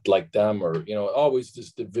 we're not like them, or, you know, always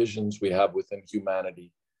this divisions we have within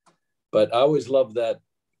humanity. But I always love that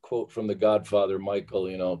quote from the Godfather, Michael,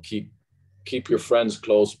 you know, keep your friends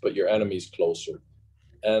close, but your enemies closer.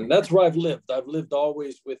 And that's where I've lived. I've lived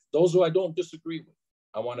always with those who I don't disagree with.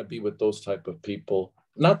 I want to be with those type of people.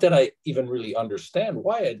 Not that I even really understand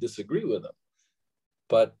why I disagree with them,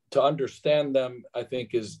 but to understand them, I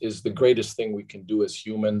think is the greatest thing we can do as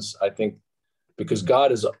humans. I think because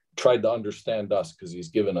God has tried to understand us, because he's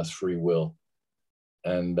given us free will.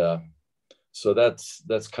 And so that's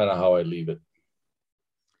kind of how I leave it.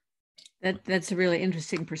 That's a really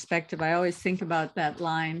interesting perspective. I always think about that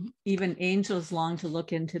line, even angels long to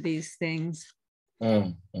look into these things.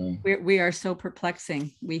 We are so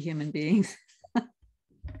perplexing, we human beings.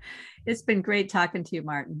 It's been great talking to you,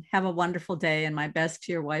 Martin. Have a wonderful day, and my best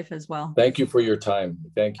to your wife as well. Thank you for your time.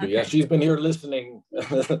 Thank you. Okay. Yeah, she's been here listening.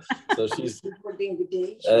 So she's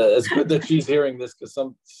it's good that she's hearing this, because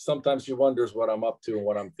sometimes she wonders what I'm up to and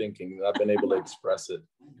what I'm thinking. I've been able to express it.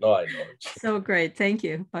 No, I know. So great. Thank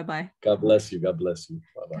you. Bye-bye. God bless you. God bless you.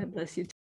 Bye-bye. God bless you.